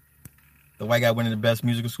know, the white guy winning the best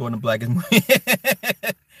musical score in the blackest movie.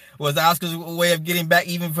 Was the Oscars a way of getting back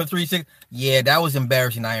even for 3-6? Yeah, that was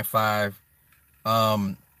embarrassing. 9-5.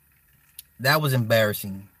 That was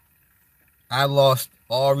embarrassing. I lost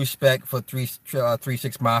all respect for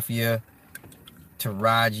 3-6 Mafia,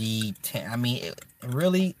 Taraji. I mean, it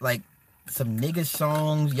really, like, some nigga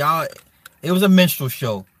songs. Y'all, it was a minstrel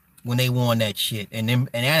show when they won that shit. And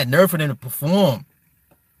I had nerve for them to perform.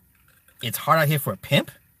 It's hard out here for a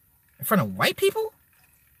pimp in front of white people?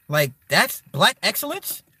 Like, that's black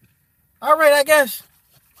excellence? All right, I guess.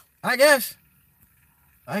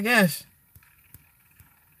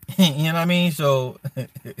 You know what I mean? So,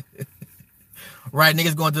 right,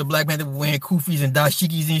 niggas going to the Black Panther wearing kufis and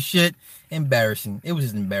dashikis and shit. Embarrassing. It was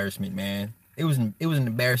just an embarrassment, man. It was an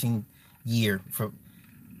embarrassing year.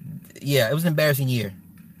 It was an embarrassing year.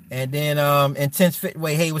 And then,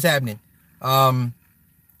 hey, what's happening?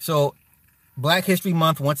 So, Black History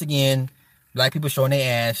Month, once again, black people showing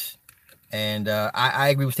their ass. And I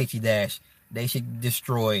agree with Stacey Dash. They should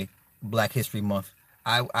destroy Black History Month.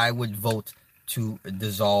 I would vote to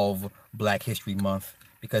dissolve Black History Month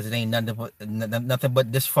because it ain't nothing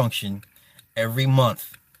but dysfunction every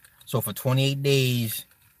month. So for 28 days,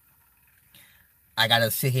 I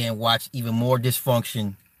gotta sit here and watch even more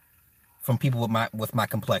dysfunction from people with my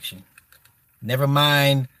complexion. Never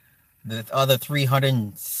mind the other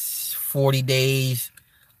 340 days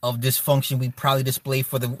of dysfunction we probably display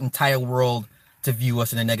for the entire world to view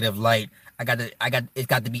us in a negative light. It's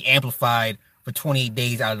got to be amplified for 28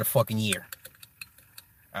 days out of the fucking year.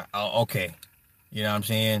 Okay. You know what I'm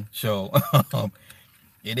saying? So,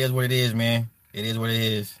 it is what it is, man. It is what it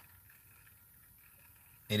is.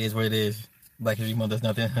 It is what it is. Black History Month does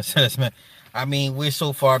nothing. I mean, we're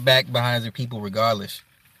so far back behind the people regardless.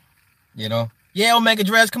 You know? Yeah, Omega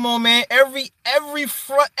Dress, come on, man. Every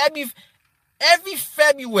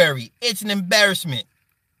February, it's an embarrassment.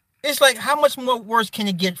 It's like, how much more worse can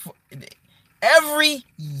it get? Every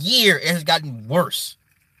year, it has gotten worse.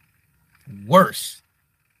 Worse.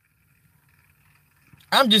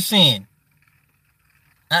 I'm just saying.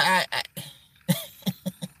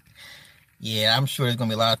 Yeah, I'm sure there's gonna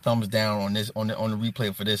be a lot of thumbs down on this on the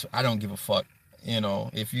replay for this. I don't give a fuck. You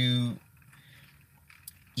know, if you're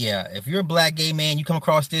a black gay man, you come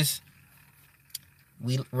across this,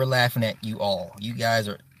 we're laughing at you all. You guys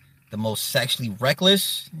are the most sexually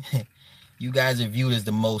reckless. You guys are viewed as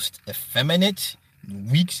the most effeminate,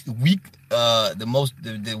 the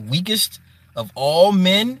weakest of all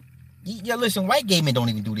men. Yeah, listen, white gay men don't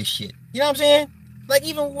even do this shit. You know what I'm saying? Like,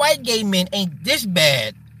 even white gay men ain't this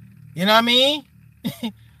bad. You know what I mean?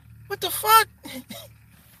 What the fuck?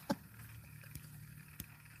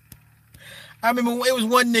 I remember it was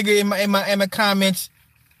one nigga in my comments.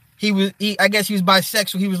 I guess he was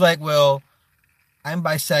bisexual. He was like, well, I'm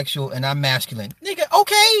bisexual and I'm masculine. Nigga,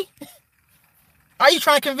 okay. Are you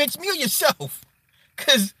trying to convince me or yourself?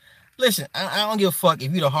 Because, listen, I don't give a fuck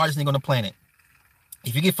if you're the hardest nigga on the planet.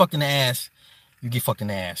 If you get fucked in the ass, you get fucked in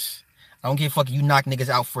the ass. I don't give a fuck if you knock niggas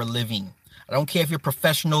out for a living. I don't care if you're a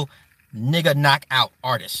professional nigga knockout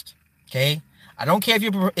artist. Okay? I don't care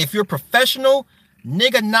if you're a professional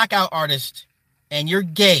nigga knockout artist and you're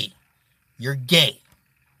gay. You're gay.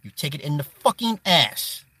 You take it in the fucking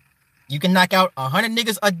ass. You can knock out 100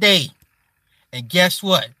 niggas a day. And guess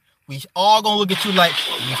what? We all gonna look at you like,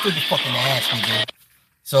 you still get fucking ass, nigga.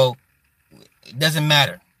 So, it doesn't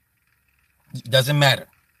matter. It doesn't matter.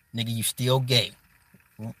 Nigga, you still gay.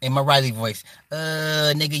 In my Riley voice.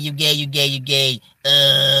 Nigga, you gay.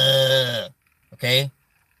 Okay?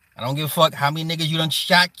 I don't give a fuck how many niggas you done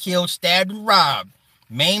shot, killed, stabbed, and robbed.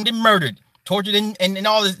 Maimed and murdered. Tortured and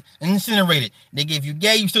all this. And incinerated. Nigga, if you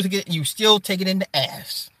gay, you still take it in the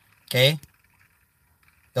ass. Okay?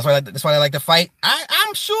 That's why I like to fight.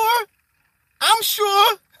 I'm sure. I'm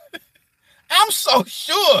so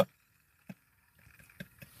sure.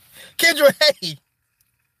 Kendra, hey.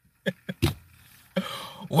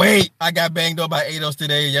 Wait, I got banged up by ADOS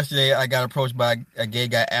today. Yesterday, I got approached by a gay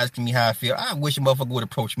guy asking me how I feel. I wish a motherfucker would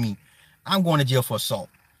approach me. I'm going to jail for assault.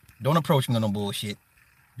 Don't approach me on no bullshit.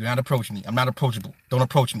 Do not approach me. I'm not approachable. Don't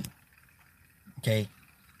approach me. Okay?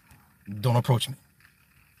 Don't approach me.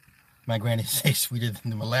 My granny say sweeter than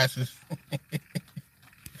the molasses.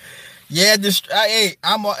 Yeah,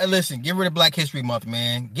 listen, get rid of Black History Month,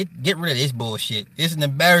 man. Get rid of this bullshit. It's an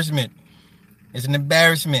embarrassment. It's an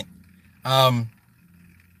embarrassment.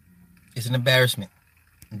 It's an embarrassment.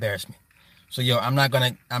 So yo, I'm not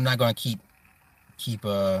gonna keep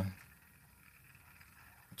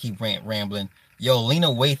rambling. Yo, Lena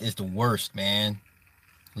Waithe is the worst, man.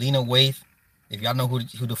 Lena Waithe, if y'all know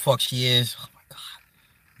who the fuck she is, oh my god,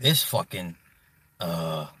 this fucking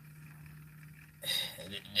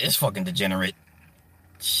degenerate.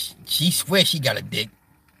 She swears she got a dick.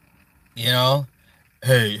 You know?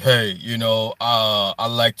 Hey, you know, I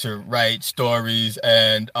like to write stories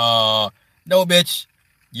and no, bitch,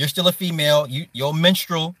 you're still a female. Your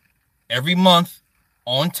menstrual every month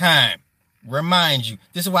on time. Remind you.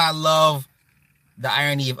 This is why I love the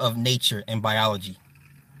irony of nature and biology.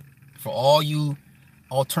 For all you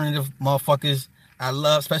alternative motherfuckers, I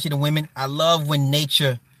love, especially the women, I love when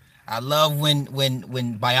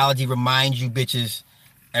biology reminds you bitches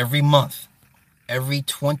every month, every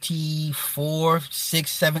 24,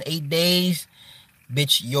 6, 7, 8 days,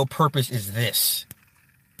 bitch, your purpose is this.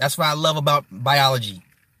 That's what I love about biology.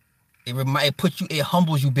 It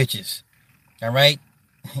humbles you bitches. All right?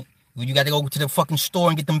 When you got to go to the fucking store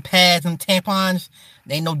and get them pads and tampons,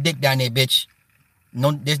 there ain't no dick down there, bitch.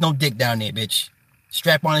 No, there's no dick down there, bitch.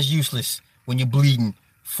 Strap-on is useless when you're bleeding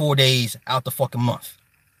 4 days out the fucking month.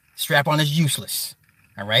 Strap-on is useless.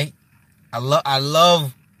 All right? I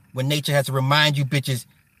love when nature has to remind you bitches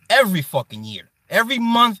every fucking year. Every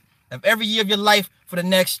month, of every year of your life for the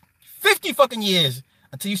next 50 fucking years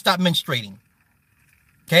until you stop menstruating.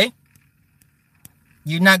 Okay?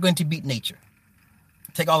 You're not going to beat nature.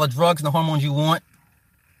 Take all the drugs and the hormones you want.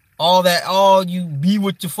 All that, all you be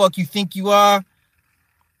what the fuck you think you are.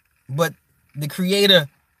 But the creator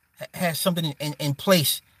has something in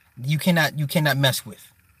place you cannot mess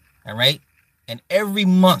with. All right? And every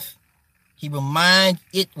month it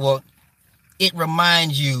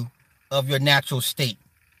reminds you of your natural state.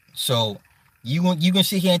 So you can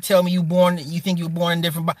sit here and tell me you think you were born in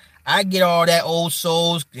different body. I get all that, old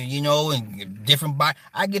souls, and different body.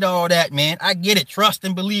 I get all that, man. I get it. Trust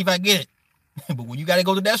and believe I get it. But when you got to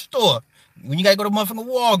go to that store, when you got to go to motherfucking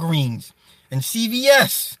Walgreens and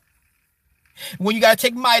CVS, when you got to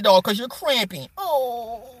take Midol because you're cramping.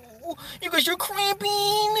 Oh, because you're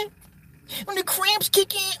cramping. When the cramps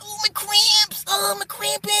kick in. Oh, my cramps. Oh, I'm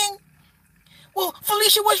cramping. Well,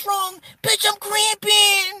 Felicia, what's wrong? Bitch, I'm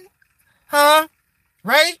cramping. Huh?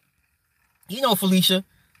 Right? You know Felicia,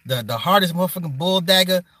 the hardest motherfucking bull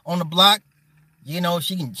dagger on the block. You know,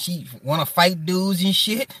 she want to fight dudes and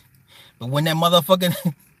shit. But when that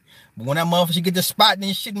motherfucking get the spot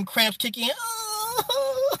and shit and cramps kick in,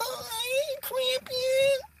 oh, I ain't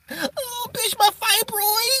cramping. Oh, bitch, my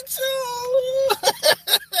fibroids. Oh.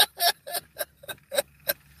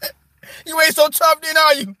 You ain't so tough then,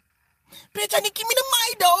 are you? Bitch, I need give me the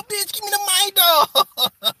Midol, bitch. Give me the Midol.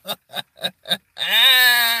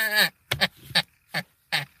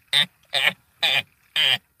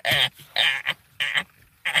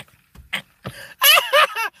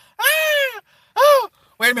 Oh,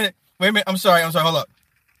 wait a minute. I'm sorry. Hold up.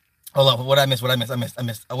 What I missed.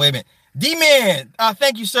 Oh, wait a minute. D-Man.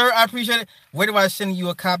 Thank you, sir. I appreciate it. Where do I send you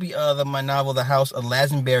a copy of my novel, The House of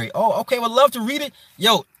Lazenberry? Oh, okay. Would love to read it.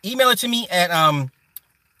 Yo, email it to me at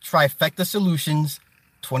Trifecta Solutions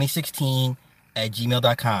 2016 at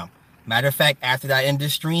gmail.com. Matter of fact, after I end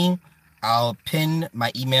this stream, I'll pin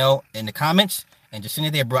my email in the comments and just send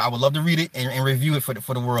it there, bro. I would love to read it and review it for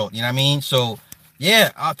the world. You know what I mean? So, yeah.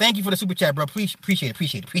 Thank you for the super chat, bro. Please appreciate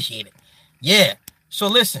it. Yeah. So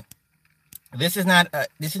listen, this is not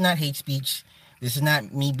hate speech. This is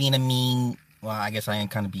not me being a mean. Well, I guess I am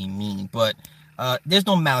kind of being mean, but there's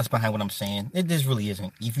no malice behind what I'm saying. This really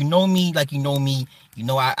isn't. If you know me like you know me, you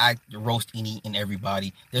know I roast any and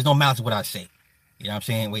everybody. There's no malice in what I say. You know what I'm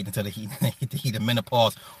saying? Wait until hit the heat of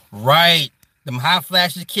menopause. Right. Them hot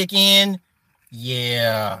flashes kick in.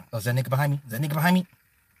 Yeah. Oh, is that nigga behind me?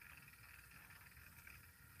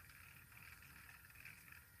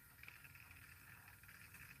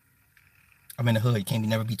 I'm in the hood. You can't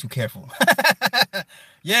never be too careful.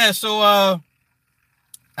 Yeah, so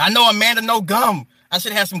I know Amanda no gum. I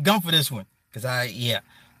should have some gum for this one.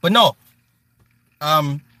 But no.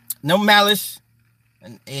 No malice.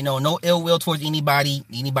 No ill will towards anybody.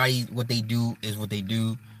 Anybody, what they do is what they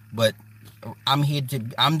do. But I'm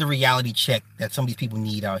the reality check that some of these people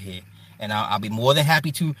need out here. And I'll be more than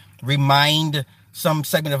happy to remind some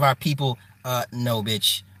segment of our people, no,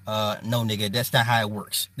 bitch. No, nigga, that's not how it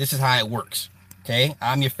works. This is how it works. Okay?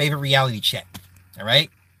 I'm your favorite reality check. All right?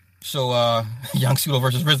 So, Young Pseudo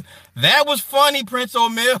versus RZA. That was funny, Prince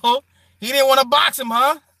O'Mill. He didn't want to box him,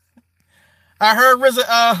 huh? I heard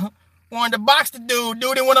RZA, wanted to box the dude.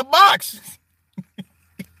 Dude didn't want to box.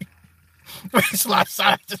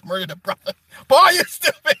 I just murdered a brother. Boy, you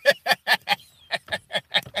stupid.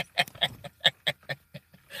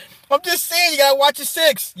 I'm just saying, you gotta watch your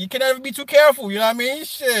six. You can never be too careful. You know what I mean?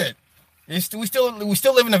 Shit. We still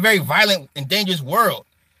live in a very violent and dangerous world.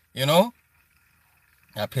 You know?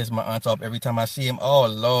 I piss my aunts off every time I see him. Oh,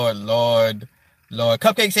 Lord.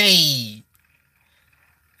 Cupcakes, hey.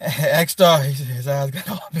 X-Star, his eyes got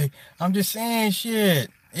all big. I'm just saying, shit.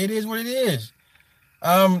 It is what it is.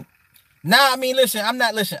 I mean, listen.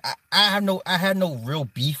 I have no real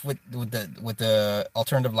beef with the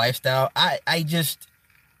alternative lifestyle. I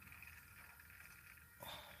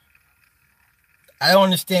don't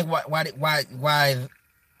understand why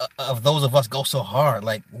of those of us go so hard.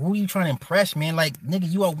 Like, who are you trying to impress, man? Like,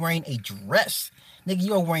 nigga, you are wearing a dress. Nigga,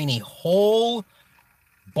 you are wearing a whole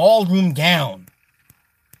ballroom gown.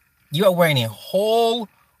 You are wearing a whole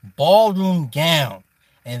ballroom gown.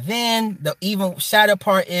 And then the even sadder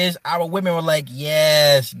part is our women were like,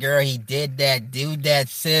 yes, girl, he did that. Do that,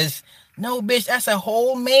 sis. No, bitch, that's a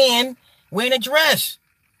whole man wearing a dress.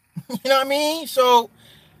 You know what I mean? So,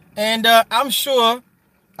 and I'm sure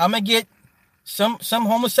I'm going to get some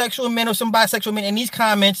homosexual men or some bisexual men in these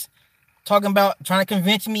comments talking about trying to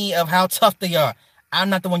convince me of how tough they are. I'm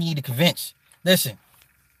not the one you need to convince. Listen,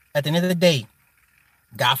 at the end of the day,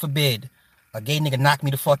 God forbid, a gay nigga knock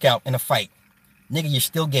me the fuck out in a fight. Nigga, you're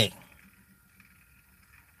still gay.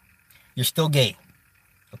 You're still gay.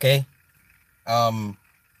 Okay?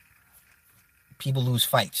 People lose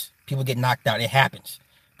fights. People get knocked out. It happens.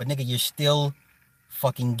 But nigga, you're still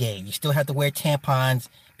fucking gay. You still have to wear tampons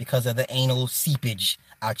because of the anal seepage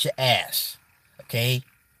out your ass. Okay?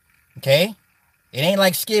 Okay? It ain't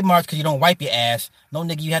like skid marks because you don't wipe your ass. No,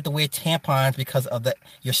 nigga, you have to wear tampons because of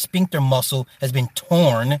your sphincter muscle has been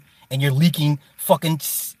torn and you're leaking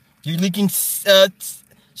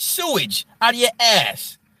sewage out of your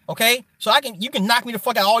ass. Okay? So you can knock me the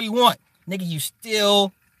fuck out all you want. Nigga, you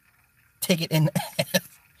still take it in the ass.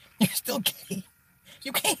 You're still gay.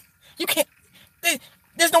 You can't.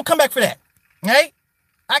 There's no comeback for that. Right?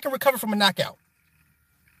 I can recover from a knockout.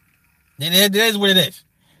 It is what it is.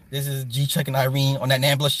 This is G-Chuck and Irene on that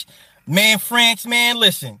Nambla. Man, France, man,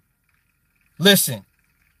 listen.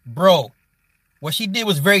 Bro, what she did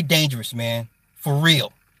was very dangerous, man. For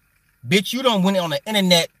real. Bitch, you done went on the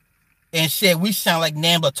internet and said we sound like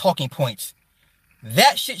Nambla talking points.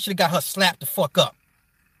 That shit should have got her slapped the fuck up.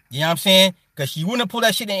 You know what I'm saying? Because she wouldn't have pulled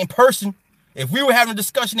that shit in person. If we were having a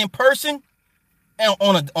discussion in person and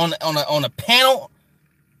on a panel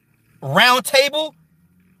round table,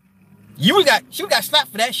 she would got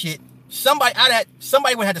slapped for that shit. Somebody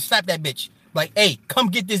would have to slap that bitch. Like, hey, come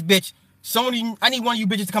get this bitch. I need one of you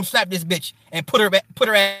bitches to come slap this bitch and put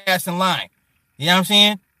her ass in line. You know what I'm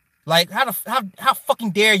saying? Like, how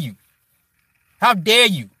fucking dare you? How dare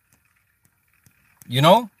you? You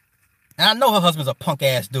know? And I know her husband's a punk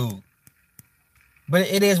ass dude. But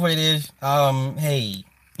it is what it is. Hey.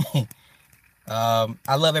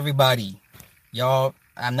 I love everybody. Y'all,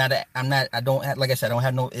 I don't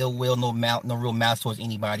have no ill will, no real malice towards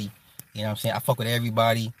anybody. You know what I'm saying? I fuck with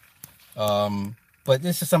everybody. But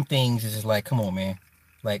this is some things, it's just like, come on, man.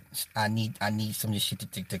 Like, I need some of this shit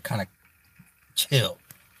to kind of chill.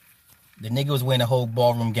 The nigga was wearing a whole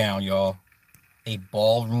ballroom gown, y'all. A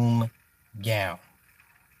ballroom gown.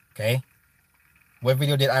 Okay? What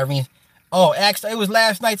video did Irene... Oh, actually, it was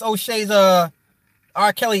last night's O'Shea's R.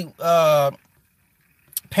 Kelly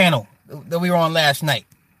panel that we were on last night.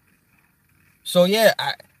 So yeah,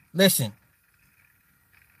 listen.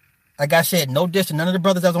 Like I said, no diss to none of the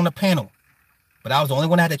brothers that was on the panel. But I was the only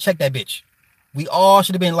one that had to check that bitch. We all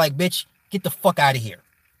should have been like, bitch, get the fuck out of here.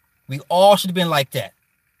 We all should have been like that.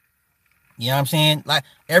 You know what I'm saying? Like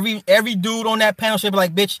every dude on that panel should be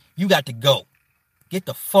like, bitch, you got to go. Get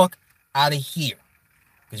the fuck out of here.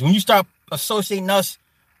 Because when you start associating us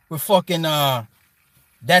with fucking that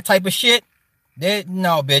type of shit,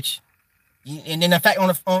 no, bitch. And then the fact on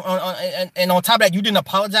top of that, you didn't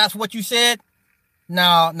apologize for what you said.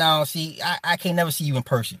 No, see, I can't never see you in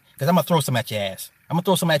person because I'm gonna throw some at your ass. I'm gonna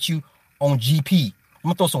throw some at you on GP. I'm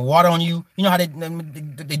gonna throw some water on you. You know how they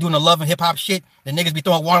doing the love and hip hop shit? The niggas be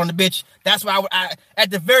throwing water on the bitch. That's why I at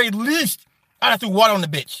the very least I'd have threw water on the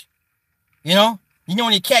bitch. You know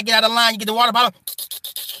when your cat get out of line, you get the water bottle.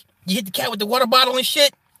 You hit the cat with the water bottle and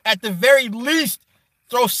shit. At the very least,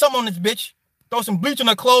 throw something on this bitch. Throw some bleach on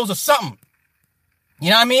her clothes or something.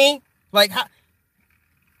 You know what I mean? Like, how,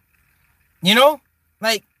 you know?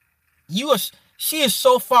 Like, she is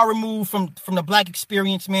so far removed from the black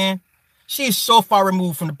experience, man. She is so far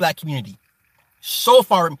removed from the black community. So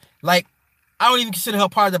far, like, I don't even consider her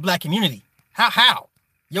part of the black community. How?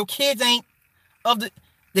 Your kids ain't of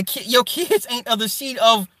your kids ain't of the seed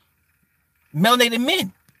of melanated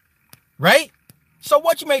men. Right? So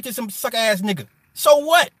what you made to some sucker ass nigga? So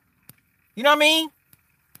what? You know what I mean?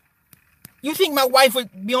 You think my wife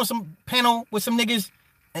would be on some panel with some niggas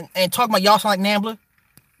and talk about y'all sound like Nambla?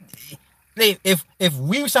 If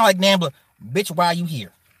we sound like Nambla, bitch, why are you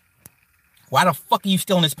here? Why the fuck are you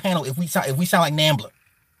still on this panel if we sound like Nambla?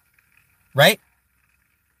 Right?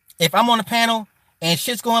 If I'm on the panel and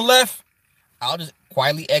shit's going left, I'll just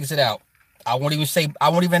quietly exit out. I won't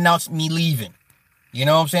even announce me leaving. You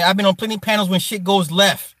know what I'm saying? I've been on plenty of panels when shit goes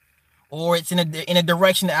left or it's in a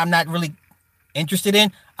direction that I'm not really interested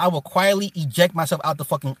in. I will quietly eject myself out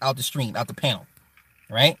the stream, out the panel.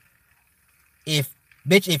 Right? If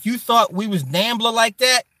you thought we was Nambla like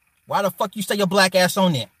that, why the fuck you stay your black ass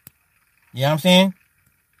on there? You know what I'm saying?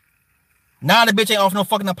 Nah, the bitch ain't offer no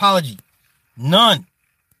fucking apology. None,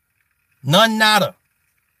 nada.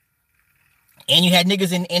 And you had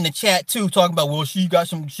niggas in the chat too talking about, well, she got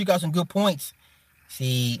some good points.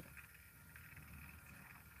 See,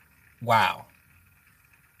 wow.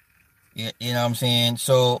 You know what I'm saying?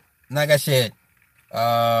 So, like I said,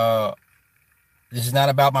 this is not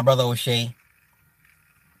about my brother O'Shea.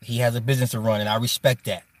 He has a business to run, and I respect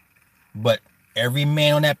that. But every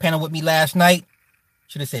man on that panel with me last night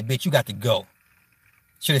should have said, bitch, you got to go.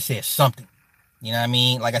 Should have said something. You know what I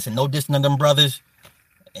mean? Like I said, no diss none of them brothers.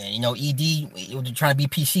 And ED trying to be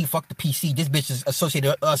PC. Fuck the PC. This bitch is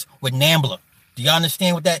associated us with Nambla. Do y'all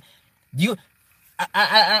understand what that? Do you?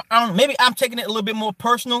 I don't. Maybe I'm taking it a little bit more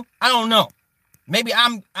personal. I don't know. Maybe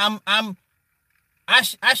I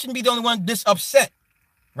shouldn't be the only one this upset,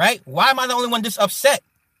 right? Why am I the only one this upset?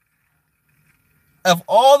 Of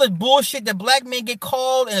all the bullshit that black men get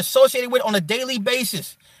called and associated with on a daily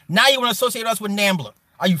basis, now you want to associate us with Nambla?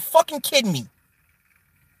 Are you fucking kidding me?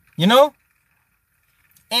 You know?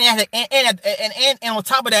 And on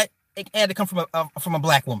top of that, it had to come from a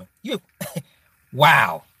black woman. You,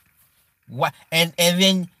 wow. Why? And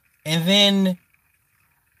then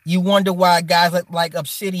you wonder why guys like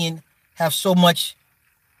Obsidian have so much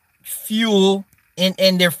fuel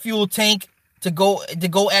in their fuel tank to go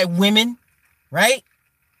at women, right?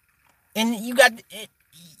 And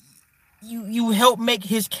you help make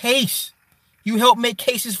his case. You help make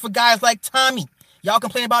cases for guys like Tommy. Y'all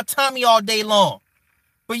complain about Tommy all day long.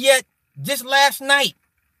 But yet, just last night,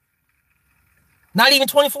 not even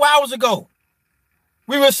 24 hours ago,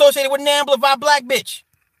 we were associated with Nambla by black bitch.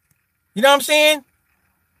 You know what I'm saying?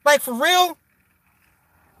 Like, for real?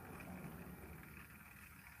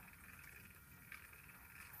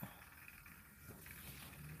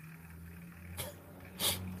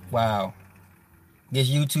 Wow. This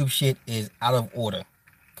YouTube shit is out of order.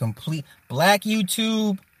 Black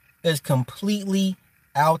YouTube is completely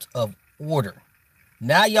out of order.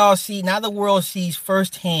 Now the world sees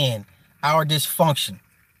firsthand our dysfunction.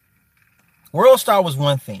 World Star was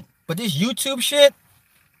one thing, but this YouTube shit,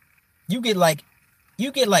 you get like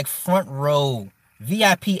front row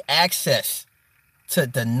VIP access to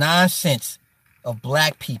the nonsense of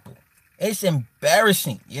black people. It's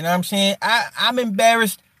embarrassing. You know what I'm saying? I'm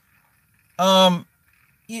embarrassed.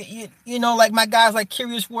 You know, like my guys like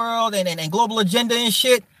Curious World and Global Agenda and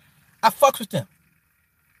shit, I fucks with them.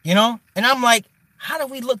 You know? And I'm like, how do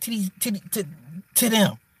we look to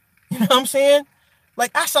them? You know what I'm saying?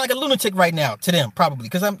 Like, I sound like a lunatic right now to them, probably,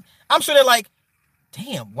 because I'm sure they're like,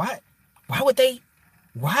 damn, why would they?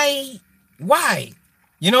 Why?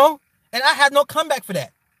 You know? And I had no comeback for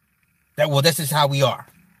that. Well, this is how we are.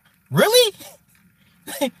 Really?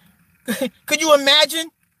 Could you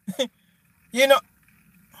imagine? You know,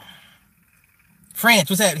 France,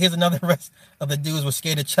 what's that? Here's another rest of the dudes were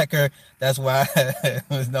scared to check her. That's why I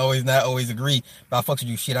was not always agree. But I fucks with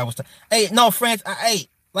you shit. Hey, no, France,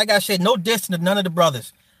 like I said, no diss to none of the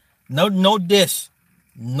brothers. No diss.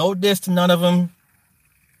 No diss to none of them.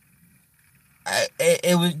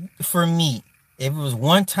 It was, for me, if it was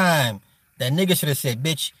one time that nigga should have said,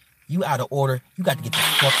 bitch, you out of order. You got to get the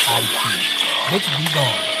fuck out of here. Bitch, be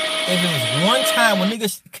gone. If it was one time when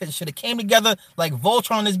niggas should have came together like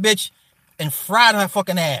Voltron on this bitch and fried her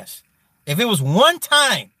fucking ass. If it was one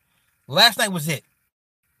time, last night was it.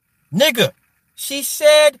 Nigga, she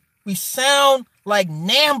said we sound like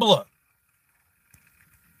Nambla.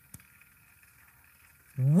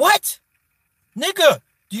 What? Nigga,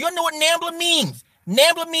 do you know what Nambla means?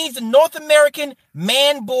 Nambla means the North American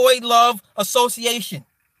Man-Boy Love Association.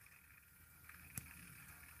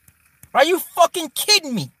 Are you fucking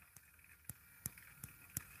kidding me?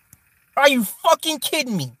 Are you fucking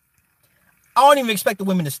kidding me? I don't even expect the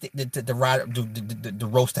women to ride to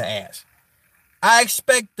roast her ass. I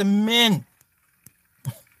expect the men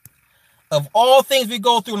of all things we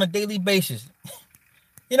go through on a daily basis.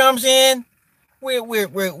 You know what I'm saying? We're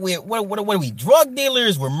what are we? Drug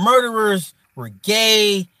dealers, we're murderers, we're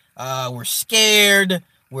gay, we're scared,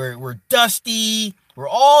 we're dusty, we're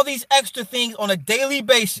all these extra things on a daily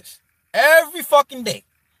basis. Every fucking day.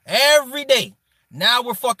 Every day. Now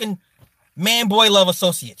we're fucking Man-Boy Love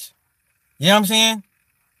Associates. You know what I'm saying?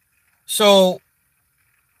 So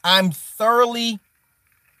I'm thoroughly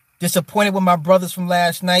disappointed with my brothers from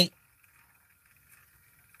last night.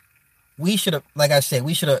 We should have, like I said,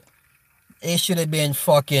 it should have been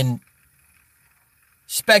fucking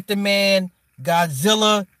Spectre Man,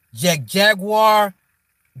 Godzilla, Jaguar,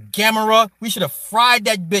 Gamera. We should have fried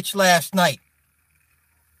that bitch last night.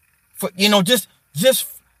 For, you know, just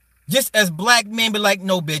as black men be like,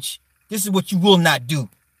 no, bitch, this is what you will not do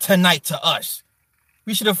tonight to us.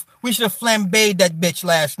 We should have flambéed that bitch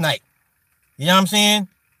last night. You know what I'm saying?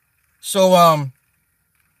 So God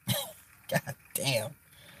damn.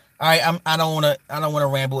 All right, I don't wanna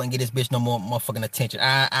ramble and get this bitch no more motherfucking attention.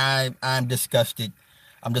 I'm disgusted.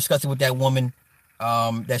 I'm disgusted with that woman.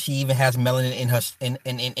 That she even has melanin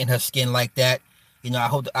in her skin like that. You know, I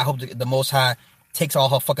hope the Most High takes all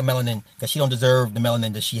her fucking melanin, because she don't deserve the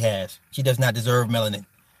melanin that she has. She does not deserve melanin.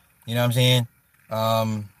 You know what I'm saying?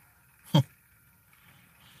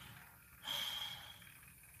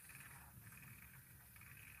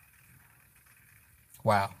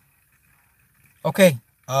 Wow. Okay.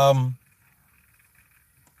 I'm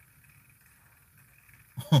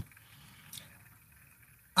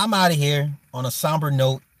out of here on a somber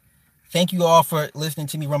note. Thank you all for listening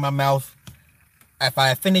to me run my mouth. If I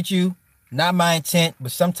offended you, not my intent,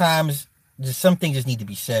 but sometimes just some things just need to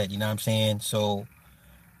be said. You know what I'm saying? So,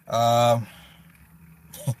 y'all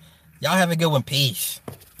have a good one. Peace.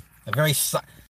 A very